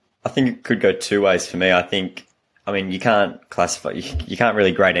 I think it could go two ways for me. You can't classify, you can't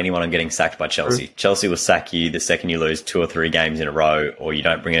really grade anyone on getting sacked by Chelsea. True. Chelsea will sack you the second you lose 2 or 3 games in a row, or you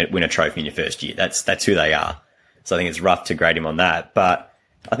don't win a trophy in your first year. That's who they are. So I think it's rough to grade him on that. But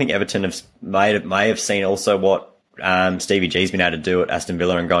I think Everton may have seen also what Stevie G's been able to do at Aston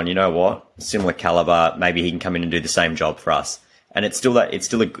Villa and gone, you know what, similar caliber, maybe he can come in and do the same job for us. And we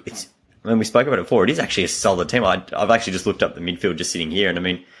spoke about it before, it is actually a solid team. I've actually just looked up the midfield just sitting here, and I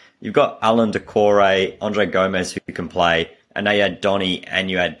mean, you've got Alan Decore, Andre Gomez who can play, and now you had Donny and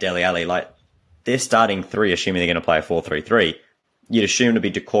you had Dele Alli. Like, they're starting 3, assuming they're going to play a 4-3-3. You'd assume to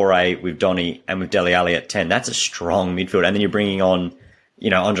be Decore with Donny and with Dele Alli at 10. That's a strong midfield. And then you're bringing on,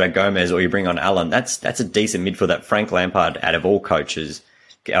 Andre Gomez, or you bring on Alan. That's a decent midfield that Frank Lampard, out of all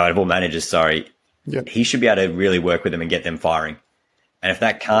managers, Yep. He should be able to really work with them and get them firing. And if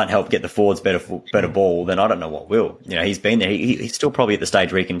that can't help get the forwards better ball, then I don't know what will. He's been there. He's still probably at the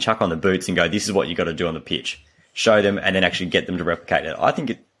stage where he can chuck on the boots and go, this is what you got to do on the pitch. Show them and then actually get them to replicate it.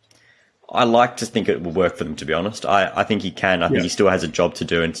 I like to think it will work for them, to be honest. I think he can. I think he still has a job to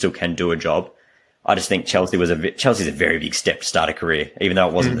do and still can do a job. I just think Chelsea's a very big step to start a career, even though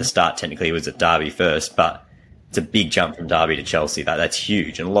it wasn't the start. Technically, it was at Derby first, but it's a big jump from Derby to Chelsea. That's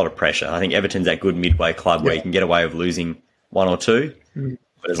huge and a lot of pressure. I think Everton's that good midway club where you can get away with losing 1 or 2.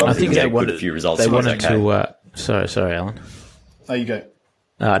 But as long as they get a few results, they wanted okay. to. Sorry, Alan. There you go.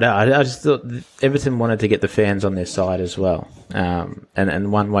 No, I just thought Everton wanted to get the fans on their side as well.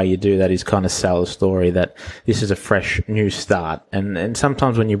 And one way you do that is kind of sell a story that this is a fresh new start. And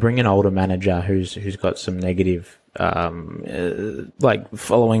sometimes when you bring an older manager who's got some negative like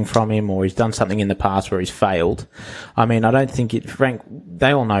following from him, or he's done something in the past where he's failed. I mean, I don't think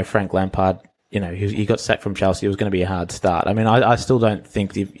they all know Frank Lampard. He got sacked from Chelsea. It was going to be a hard start. I mean, I still don't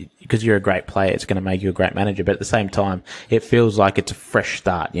think because you're a great player, it's going to make you a great manager. But at the same time, it feels like it's a fresh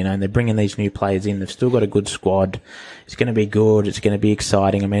start, and they're bringing these new players in. They've still got a good squad. It's going to be good. It's going to be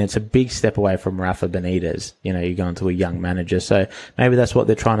exciting. I mean, it's a big step away from Rafa Benitez. You're going to a young manager. So maybe that's what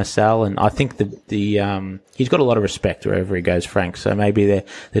they're trying to sell. And I think he's got a lot of respect wherever he goes, Frank. So maybe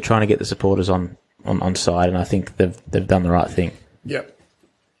they're trying to get the supporters on side. And I think they've done the right thing. Yep.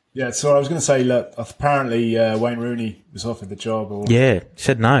 Yeah, so I was going to say, look, apparently Wayne Rooney was offered the job. He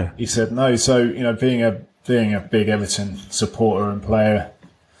said no. He said no. So, being a big Everton supporter and player,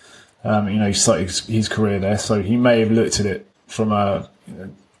 he started his career there. So he may have looked at it from a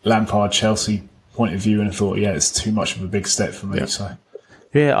Lampard Chelsea point of view and thought, it's too much of a big step for me. Yeah. So.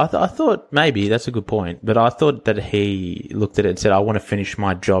 Yeah, I thought maybe that's a good point. But I thought that he looked at it and said, I want to finish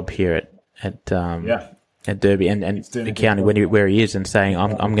my job here at Derby and the county where he is, and saying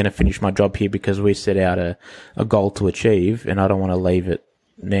I'm going to finish my job here because we set out a goal to achieve and I don't want to leave it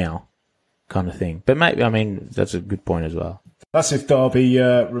now, kind of thing. But maybe, I mean, that's a good point as well. That's if Derby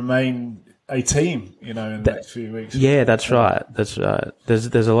remain a team, in the next few weeks. Yeah, that's right. That's right.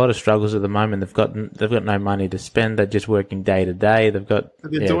 There's a lot of struggles at the moment. They've got no money to spend. They're just working day to day. They're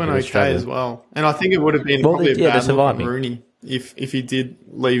doing okay as well. And I think it would have been probably a bad look for Rooney if he did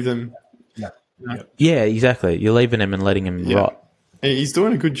leave them. Yeah, exactly. You're leaving him and letting him rot. He's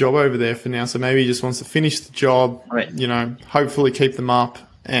doing a good job over there for now, so maybe he just wants to finish the job, hopefully keep them up,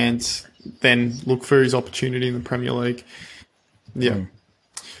 and then look for his opportunity in the Premier League. Yeah.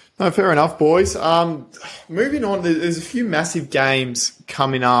 No, fair enough, boys. Moving on, there's a few massive games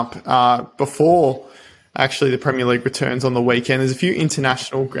coming up before actually the Premier League returns on the weekend. There's a few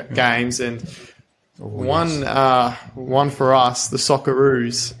international games, and one for us, the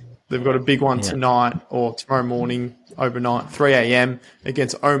Socceroos. They've got a big one tonight or tomorrow morning, overnight, 3 a.m.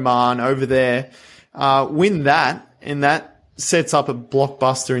 against Oman over there. Win that, and that sets up a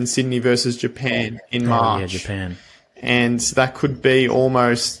blockbuster in Sydney versus Japan in March. Yeah, Japan. And that could be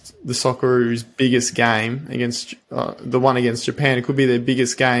almost the Socceroos' biggest game against the one against Japan. It could be their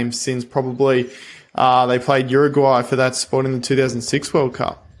biggest game since probably they played Uruguay for that spot in the 2006 World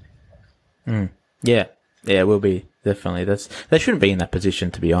Cup. Yeah, it will be. Definitely. They shouldn't be in that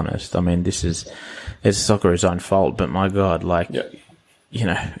position, to be honest. I mean, it's Socceroos' own fault, but my God,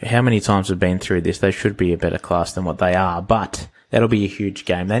 how many times we've been through this? They should be a better class than what they are, but that'll be a huge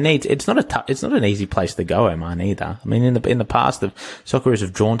game. It's not an easy place to go, Oman, either. I mean, in the past, the Socceroos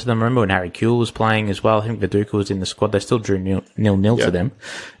have drawn to them. Remember when Harry Kewell was playing as well? I think Viduka was in the squad. They still drew 0-0 to them.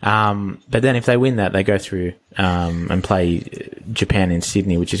 But then if they win that, they go through, and play Japan in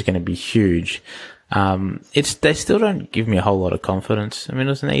Sydney, which is going to be huge. They still don't give me a whole lot of confidence. I mean, it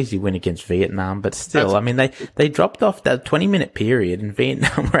was an easy win against Vietnam, but still, I mean, they dropped off that 20-minute period, and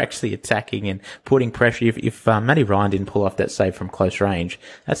Vietnam were actually attacking and putting pressure. If Matty Ryan didn't pull off that save from close range,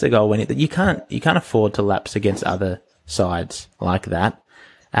 that's a goal winning. You can't afford to lapse against other sides like that.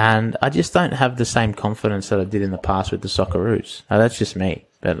 And I just don't have the same confidence that I did in the past with the Socceroos. That's just me,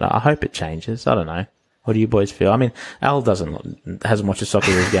 but I hope it changes. I don't know. What do you boys feel? I mean, Al hasn't watched a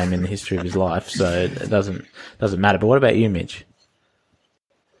Socceroos game in the history of his life, so it doesn't matter. But what about you, Mitch?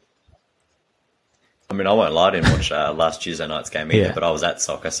 I mean, I won't lie, I didn't watch last Tuesday night's game either, but I was at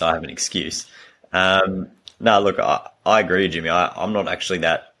soccer, so I have an excuse. No, look, I agree, Jimmy. I'm not actually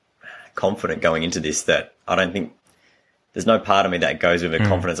that confident going into this. That I don't think there's no part of me that goes with a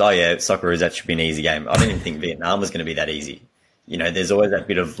confidence. Oh yeah, Socceroos, that should be an easy game. I don't even think Vietnam was going to be that easy. You know, there's always that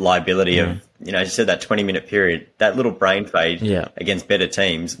bit of liability of, you know, as you said, that 20-minute period, that little brain fade against better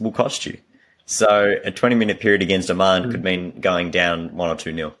teams will cost you. So a 20-minute period against Oman could mean going down 1 or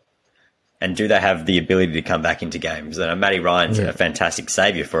 2-0. And do they have the ability to come back into games? Matty Ryan's a fantastic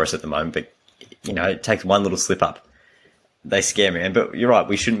saviour for us at the moment, but, you know, it takes one little slip up. They scare me. But you're right,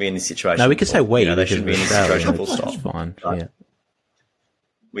 we shouldn't be in this situation. No, we could say we. You know, they shouldn't be in this situation full stop. Fine,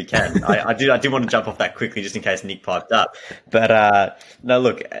 We can. I do want to jump off that quickly just in case Nick piped up. But no,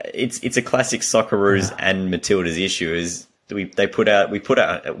 look, it's a classic Socceroos and Matildas issue. Is we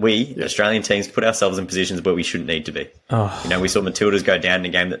Australian teams put ourselves in positions where we shouldn't need to be. You know, we saw Matildas go down in a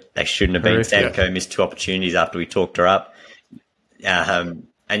game that they shouldn't have been. Samco missed 2 opportunities after we talked her up.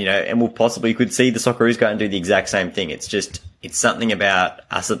 And you know, and we could see the Socceroos go and do the exact same thing. It's something about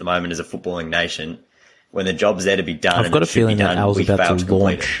us at the moment as a footballing nation. When the job's there to be done, I've got a feeling that Al's about to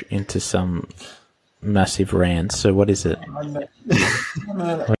launch into some massive rant. So what is it?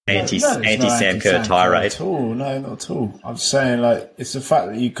 Anti-Sam Kerr tirade. No, not at all. I'm saying, like, it's the fact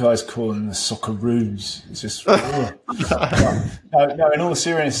that you guys call them the Socceroos. It's just no. In all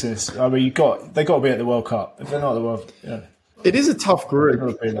seriousness, I mean, they got to be at the World Cup. If they're not at the World, you know. It is a tough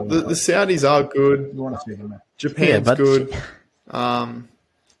group. The Saudis are good. You want to see them there. Japan's good.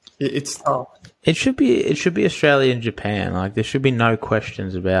 It's tough. It should be Australia and Japan. Like, there should be no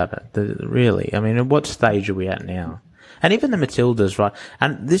questions about it. Really. I mean, at what stage are we at now? And even the Matildas, right?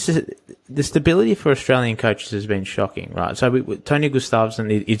 And the stability for Australian coaches has been shocking, right? So Tony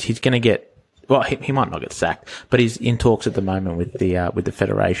Gustafsson, he's going to get, well, he might not get sacked, but he's in talks at the moment with the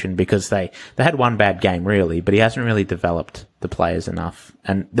federation because they had one bad game really, but he hasn't really developed the players enough.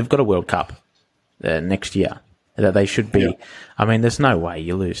 And they've got a World Cup next year that they should be. Yeah. I mean, there's no way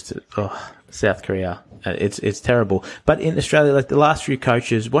you lose to South Korea. It's terrible. But in Australia, like the last few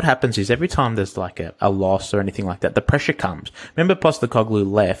coaches, what happens is every time there's like a loss or anything like that, the pressure comes. Remember Postecoglou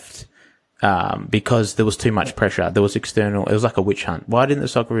left because there was too much pressure. There was external. It was like a witch hunt. Why didn't the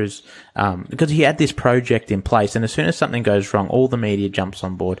Socceroos? Because he had this project in place, and as soon as something goes wrong, all the media jumps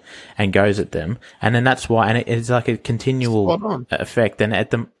on board and goes at them, and then that's why. And it's like a continual effect. And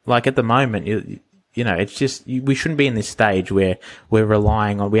at the moment, you know, it's just, we shouldn't be in this stage where we're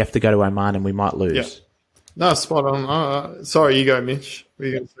relying on, we have to go to Oman and we might lose. Yeah. No, spot on. Sorry, you go, Mitch. What are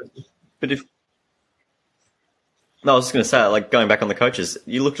you going to say? But I was just going to say, like, going back on the coaches,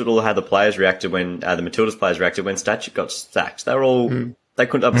 you looked at all how the players reacted when, the Matildas players reacted when Stachik got sacked. They were all, they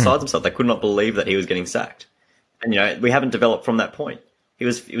couldn't, besides themselves, they could not believe that he was getting sacked. And, you know, we haven't developed from that point. He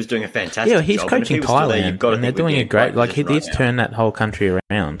was doing a fantastic job. Yeah, he's coaching Thailand, and they're doing a great, like, he's turned that whole country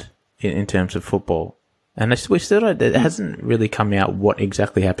around. In terms of football. And we still don't, it hasn't really come out what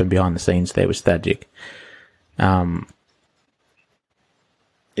exactly happened behind the scenes there with Stachik.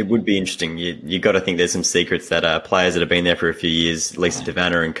 It would be interesting. You got to think there's some secrets that players that have been there for a few years, Lisa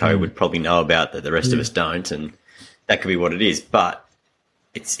Devanna and co, would probably know about that the rest of us don't, and that could be what it is. But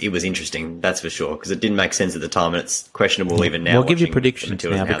it was interesting, that's for sure, because it didn't make sense at the time, and it's questionable even now. We'll give you predictions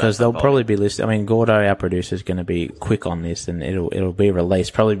now because they'll probably be listed. I mean, Gordo, our producer, is going to be quick on this, and it'll be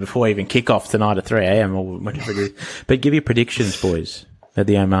released probably before even kick off tonight at 3 a.m. or whatever it is. But give you predictions, boys, at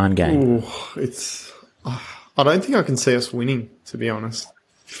the Oman game. I don't think I can see us winning, to be honest.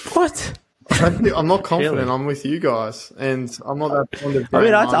 What? I'm not confident. Really? I'm with you guys, and I'm not that fond of. I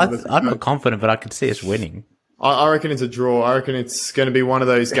mean, I'm not confident, but I could see us winning. I reckon it's a draw. I reckon it's going to be one of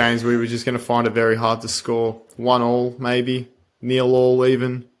those games where we're just going to find it very hard to score. 1-1, maybe. 0-0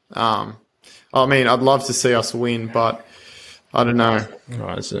 even. I mean, I'd love to see us win, but I don't know. All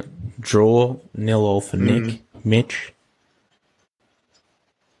right, it's a draw, 0-0 for Nick. Mitch?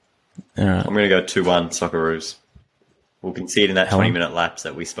 I'm going to go 2-1 Socceroos. We'll concede in that 20-minute lapse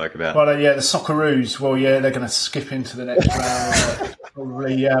that we spoke about. Well, the Socceroos, well, yeah, they're going to skip into the next round.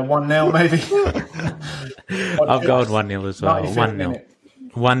 Probably 1-0 maybe. I've gone 1-0 as well. 1-0.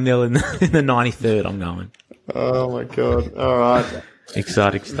 1-0 in the 93rd, I'm going. Oh, my God. All right.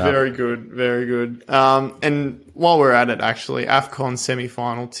 Exciting stuff. Very good, very good. And while we're at it, actually, AFCON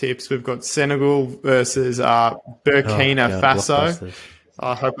semi-final tips. We've got Senegal versus Burkina Faso.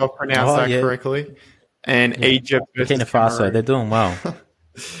 I hope I've pronounced that correctly. And Egypt versus Burkina Faso, Cameroon. they're doing well.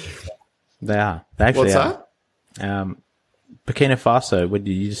 They are. They actually What's that? Burkina Faso,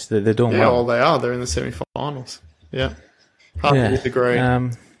 they're doing well. Yeah, well, they are. They're in the semi-finals. Yeah. Hard to disagree.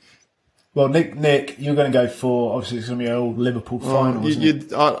 Well, Nick, you're going to go for, obviously, it's going to be an old Liverpool final.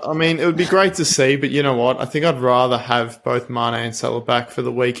 I mean, it would be great to see, but you know what? I think I'd rather have both Mane and Salah back for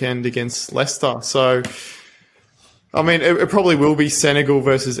the weekend against Leicester. So, I mean, it probably will be Senegal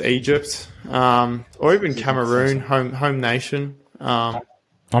versus Egypt, or even Cameroon, home nation.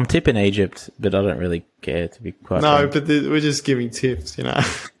 I'm tipping Egypt, but I don't really care, to be quite frank. But we're just giving tips, you know.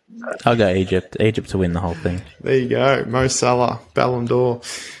 I'll go Egypt. Egypt to win the whole thing. There you go. Mo Salah, Ballon d'Or.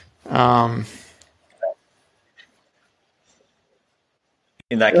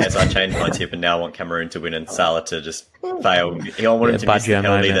 In that case, I changed my tip and now I want Cameroon to win and Salah to just fail. I want him to miss the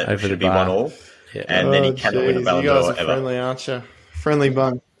penalty that should be 1-1, and then he cannot win a Ballon d'Or ever. You guys are ever. friendly, aren't you? Friendly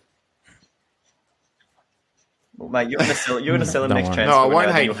bun. Well, mate, you're going to sell him next transfer. No, I won't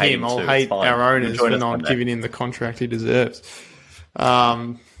window, hate you'll him. I'll too. hate our owners for not Monday. giving him the contract he deserves.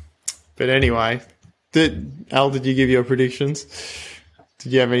 But anyway, did you give your predictions?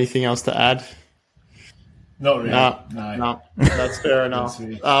 Did you have anything else to add? Not really. No, that's fair enough.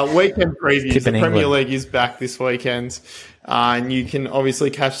 Weekend previews. The Premier League is back this weekend. And you can obviously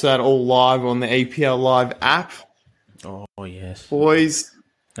catch that all live on the EPL Live app. Oh, yes. Boys.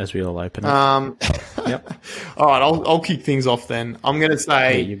 As we all open it. Yep. All right, I'll kick things off then. I'm going to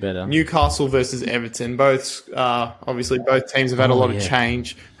say you better. Newcastle versus Everton. Obviously, both teams have had a lot of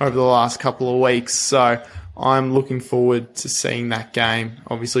change over the last couple of weeks. So I'm looking forward to seeing that game.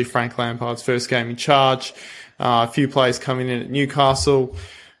 Obviously, Frank Lampard's first game in charge. A few players coming in at Newcastle.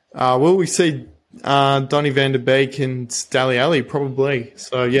 Will we see Donny van der Beek and Dele Alli? Probably.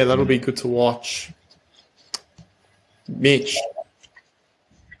 So, yeah, that'll be good to watch. Mitch.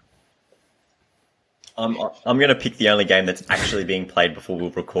 I'm going to pick the only game that's actually being played before we'll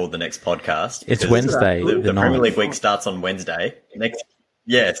record the next podcast. It's Wednesday. The Premier League week starts on Wednesday.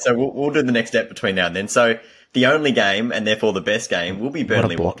 So we'll do the next step between now and then. So the only game, and therefore the best game, will be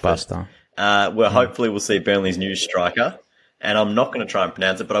Burnley blockbuster. Where hopefully we'll see Burnley's new striker. And I'm not going to try and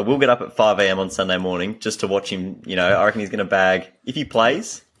pronounce it, but I will get up at 5 a.m. on Sunday morning just to watch him. You know, I reckon he's going to bag, if he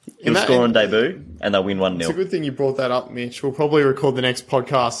plays, he'll score on debut, and they'll win 1-0. It's a good thing you brought that up, Mitch. We'll probably record the next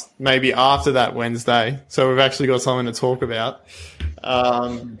podcast maybe after that Wednesday, so we've actually got something to talk about.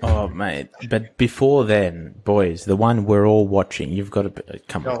 Oh, mate. But before then, boys, the one we're all watching, you've got to...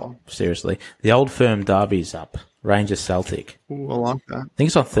 Come on, seriously. The Old Firm derby's up. Rangers Celtic. Ooh, I like that. I think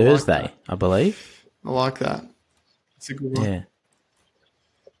it's on Thursday, I believe. I like that. It's a good one. Yeah.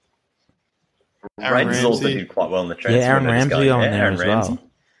 Rangers also did quite well in the transfer. Yeah, Aaron Ramsey on there as well.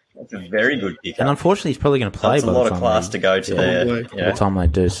 That's a very good pick. And unfortunately, he's probably going to play. That's a lot of class to go to there. By the time they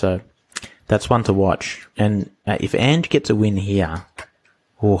do, so that's one to watch. And if Ange gets a win here,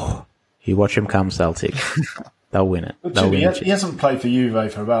 you watch him come Celtic. They'll win it. He hasn't played for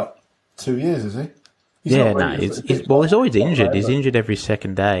Juve for about 2 years, has he? He's always injured. He's injured every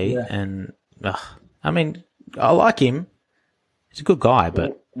second day, and I mean, I like him. He's a good guy,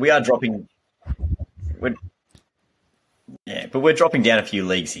 but we are dropping. We're dropping down a few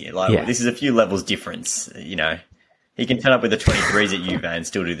leagues here. This is a few levels difference. You know, he can turn up with the 23s at Juve and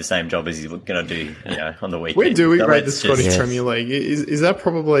still do the same job as he's going to do, you know, on the weekend. Where do we rate the Scottish Premier League? Is that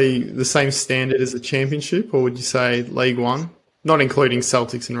probably the same standard as the Championship, or would you say League One? Not including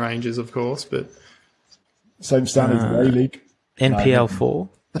Celtics and Rangers, of course, but same standard as the A-League. NPL 4.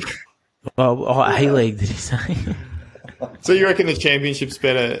 A-League, did he say? So you reckon the Championship's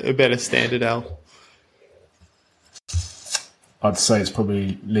a better standard, Al? I'd say it's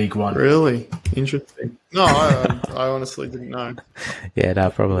probably League One. Really? Interesting. No, I honestly didn't know. Yeah,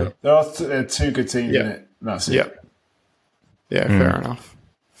 no, probably. There are two good teams in it. That's it. Yeah, fair enough.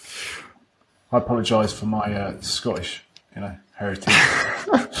 I apologise for my Scottish, heritage.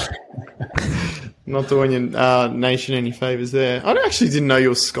 Not doing your nation any favours there. I actually didn't know you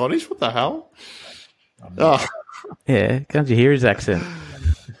were Scottish. What the hell? Yeah, can't you hear his accent?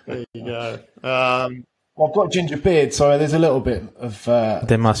 There you go. Well, I've got a ginger beard, so there's a little bit of...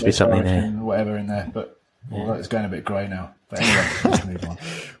 there must be something there. Whatever in there, but it's going a bit grey now. But anyway, let's move on.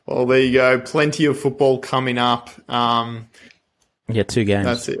 Well, there you go. Plenty of football coming up. 2 games.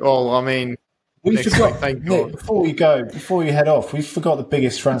 That's it. Well, I mean... We forgot, Nick, before we head off, we forgot the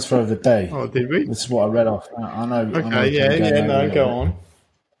biggest transfer of the day. Oh, did we? This is what I read off. I know. Okay, go on.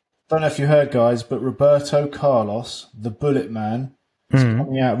 don't know if you heard, guys, but Roberto Carlos, the Bullet Man, is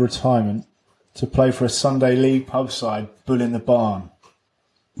coming out of retirement to play for a Sunday League pub side, Bull in the Barn.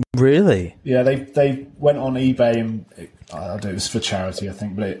 Really? Yeah, they went on eBay and it was for charity, I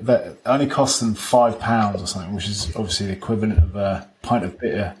think, but it only cost them £5 or something, which is obviously the equivalent of a pint of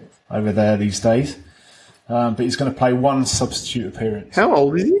bitter over there these days. But he's going to play one substitute appearance. How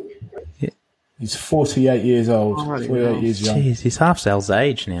old is he? He's 48 years old, Oh, 48 years young. Jeez, he's half Sal's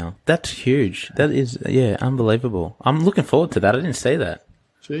age now. That's huge. That is, unbelievable. I'm looking forward to that. I didn't see that.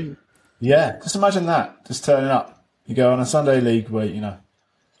 Gee. Yeah, just imagine that, just turning up. You go on a Sunday League where,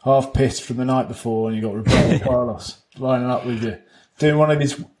 half pissed from the night before and you got Roberto Carlos lining up with you, doing one of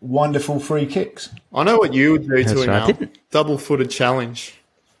his wonderful free kicks. I know what you would do to him right. now. Double-footed challenge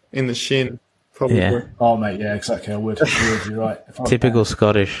in the shin, probably. Yeah. Oh, mate, yeah, exactly. I would. You're right. Typical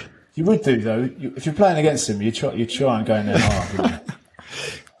Scottish. You would do, though. If you're playing against him, you'd try and go in there hard, wouldn't you?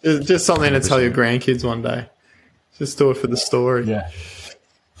 It's just something to tell your grandkids one day. Just do it for the story. Yeah.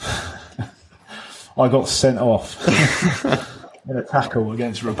 I got sent off in a tackle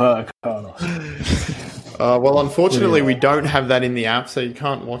against Roberto Carlos. Well, unfortunately, we don't have that in the app, so you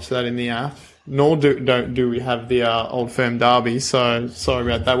can't watch that in the app. Nor do we have the Old Firm Derby, so sorry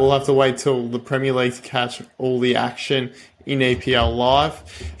about that. We'll have to wait till the Premier League to catch all the action in EPL Live.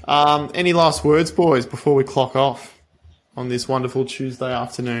 Any last words, boys, before we clock off on this wonderful Tuesday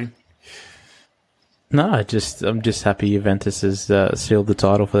afternoon? No, I'm just happy Juventus has sealed the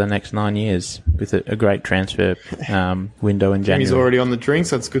title for the next 9 years with a great transfer window in January. He's already on the drinks.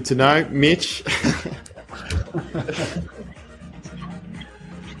 That's good to know. Mitch?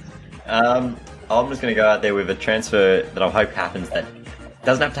 I'm just going to go out there with a transfer that I hope happens that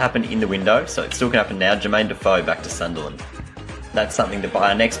doesn't have to happen in the window, so it still can happen now. Jermaine Defoe back to Sunderland. That's something that by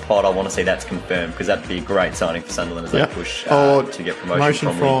our next pod I want to see that's confirmed, because that'd be a great signing for Sunderland as they push to get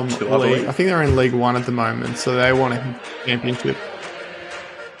promotion from League 2, League. I think they're in League 1 at the moment, so they want a championship.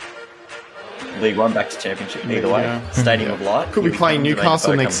 League 1 back to championship, either way. Yeah. Stadium of Light. Could be playing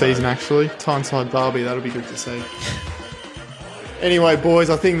Newcastle next season, home. actually. Tyneside Derby, that'll be good to see. Anyway, boys,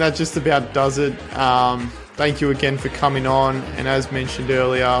 I think that just about does it. Thank you again for coming on, and as mentioned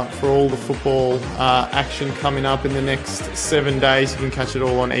earlier, for all the football action coming up in the next 7 days, you can catch it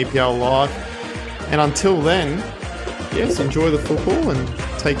all on EPL Live. And until then, yes, enjoy the football and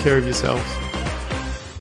take care of yourselves.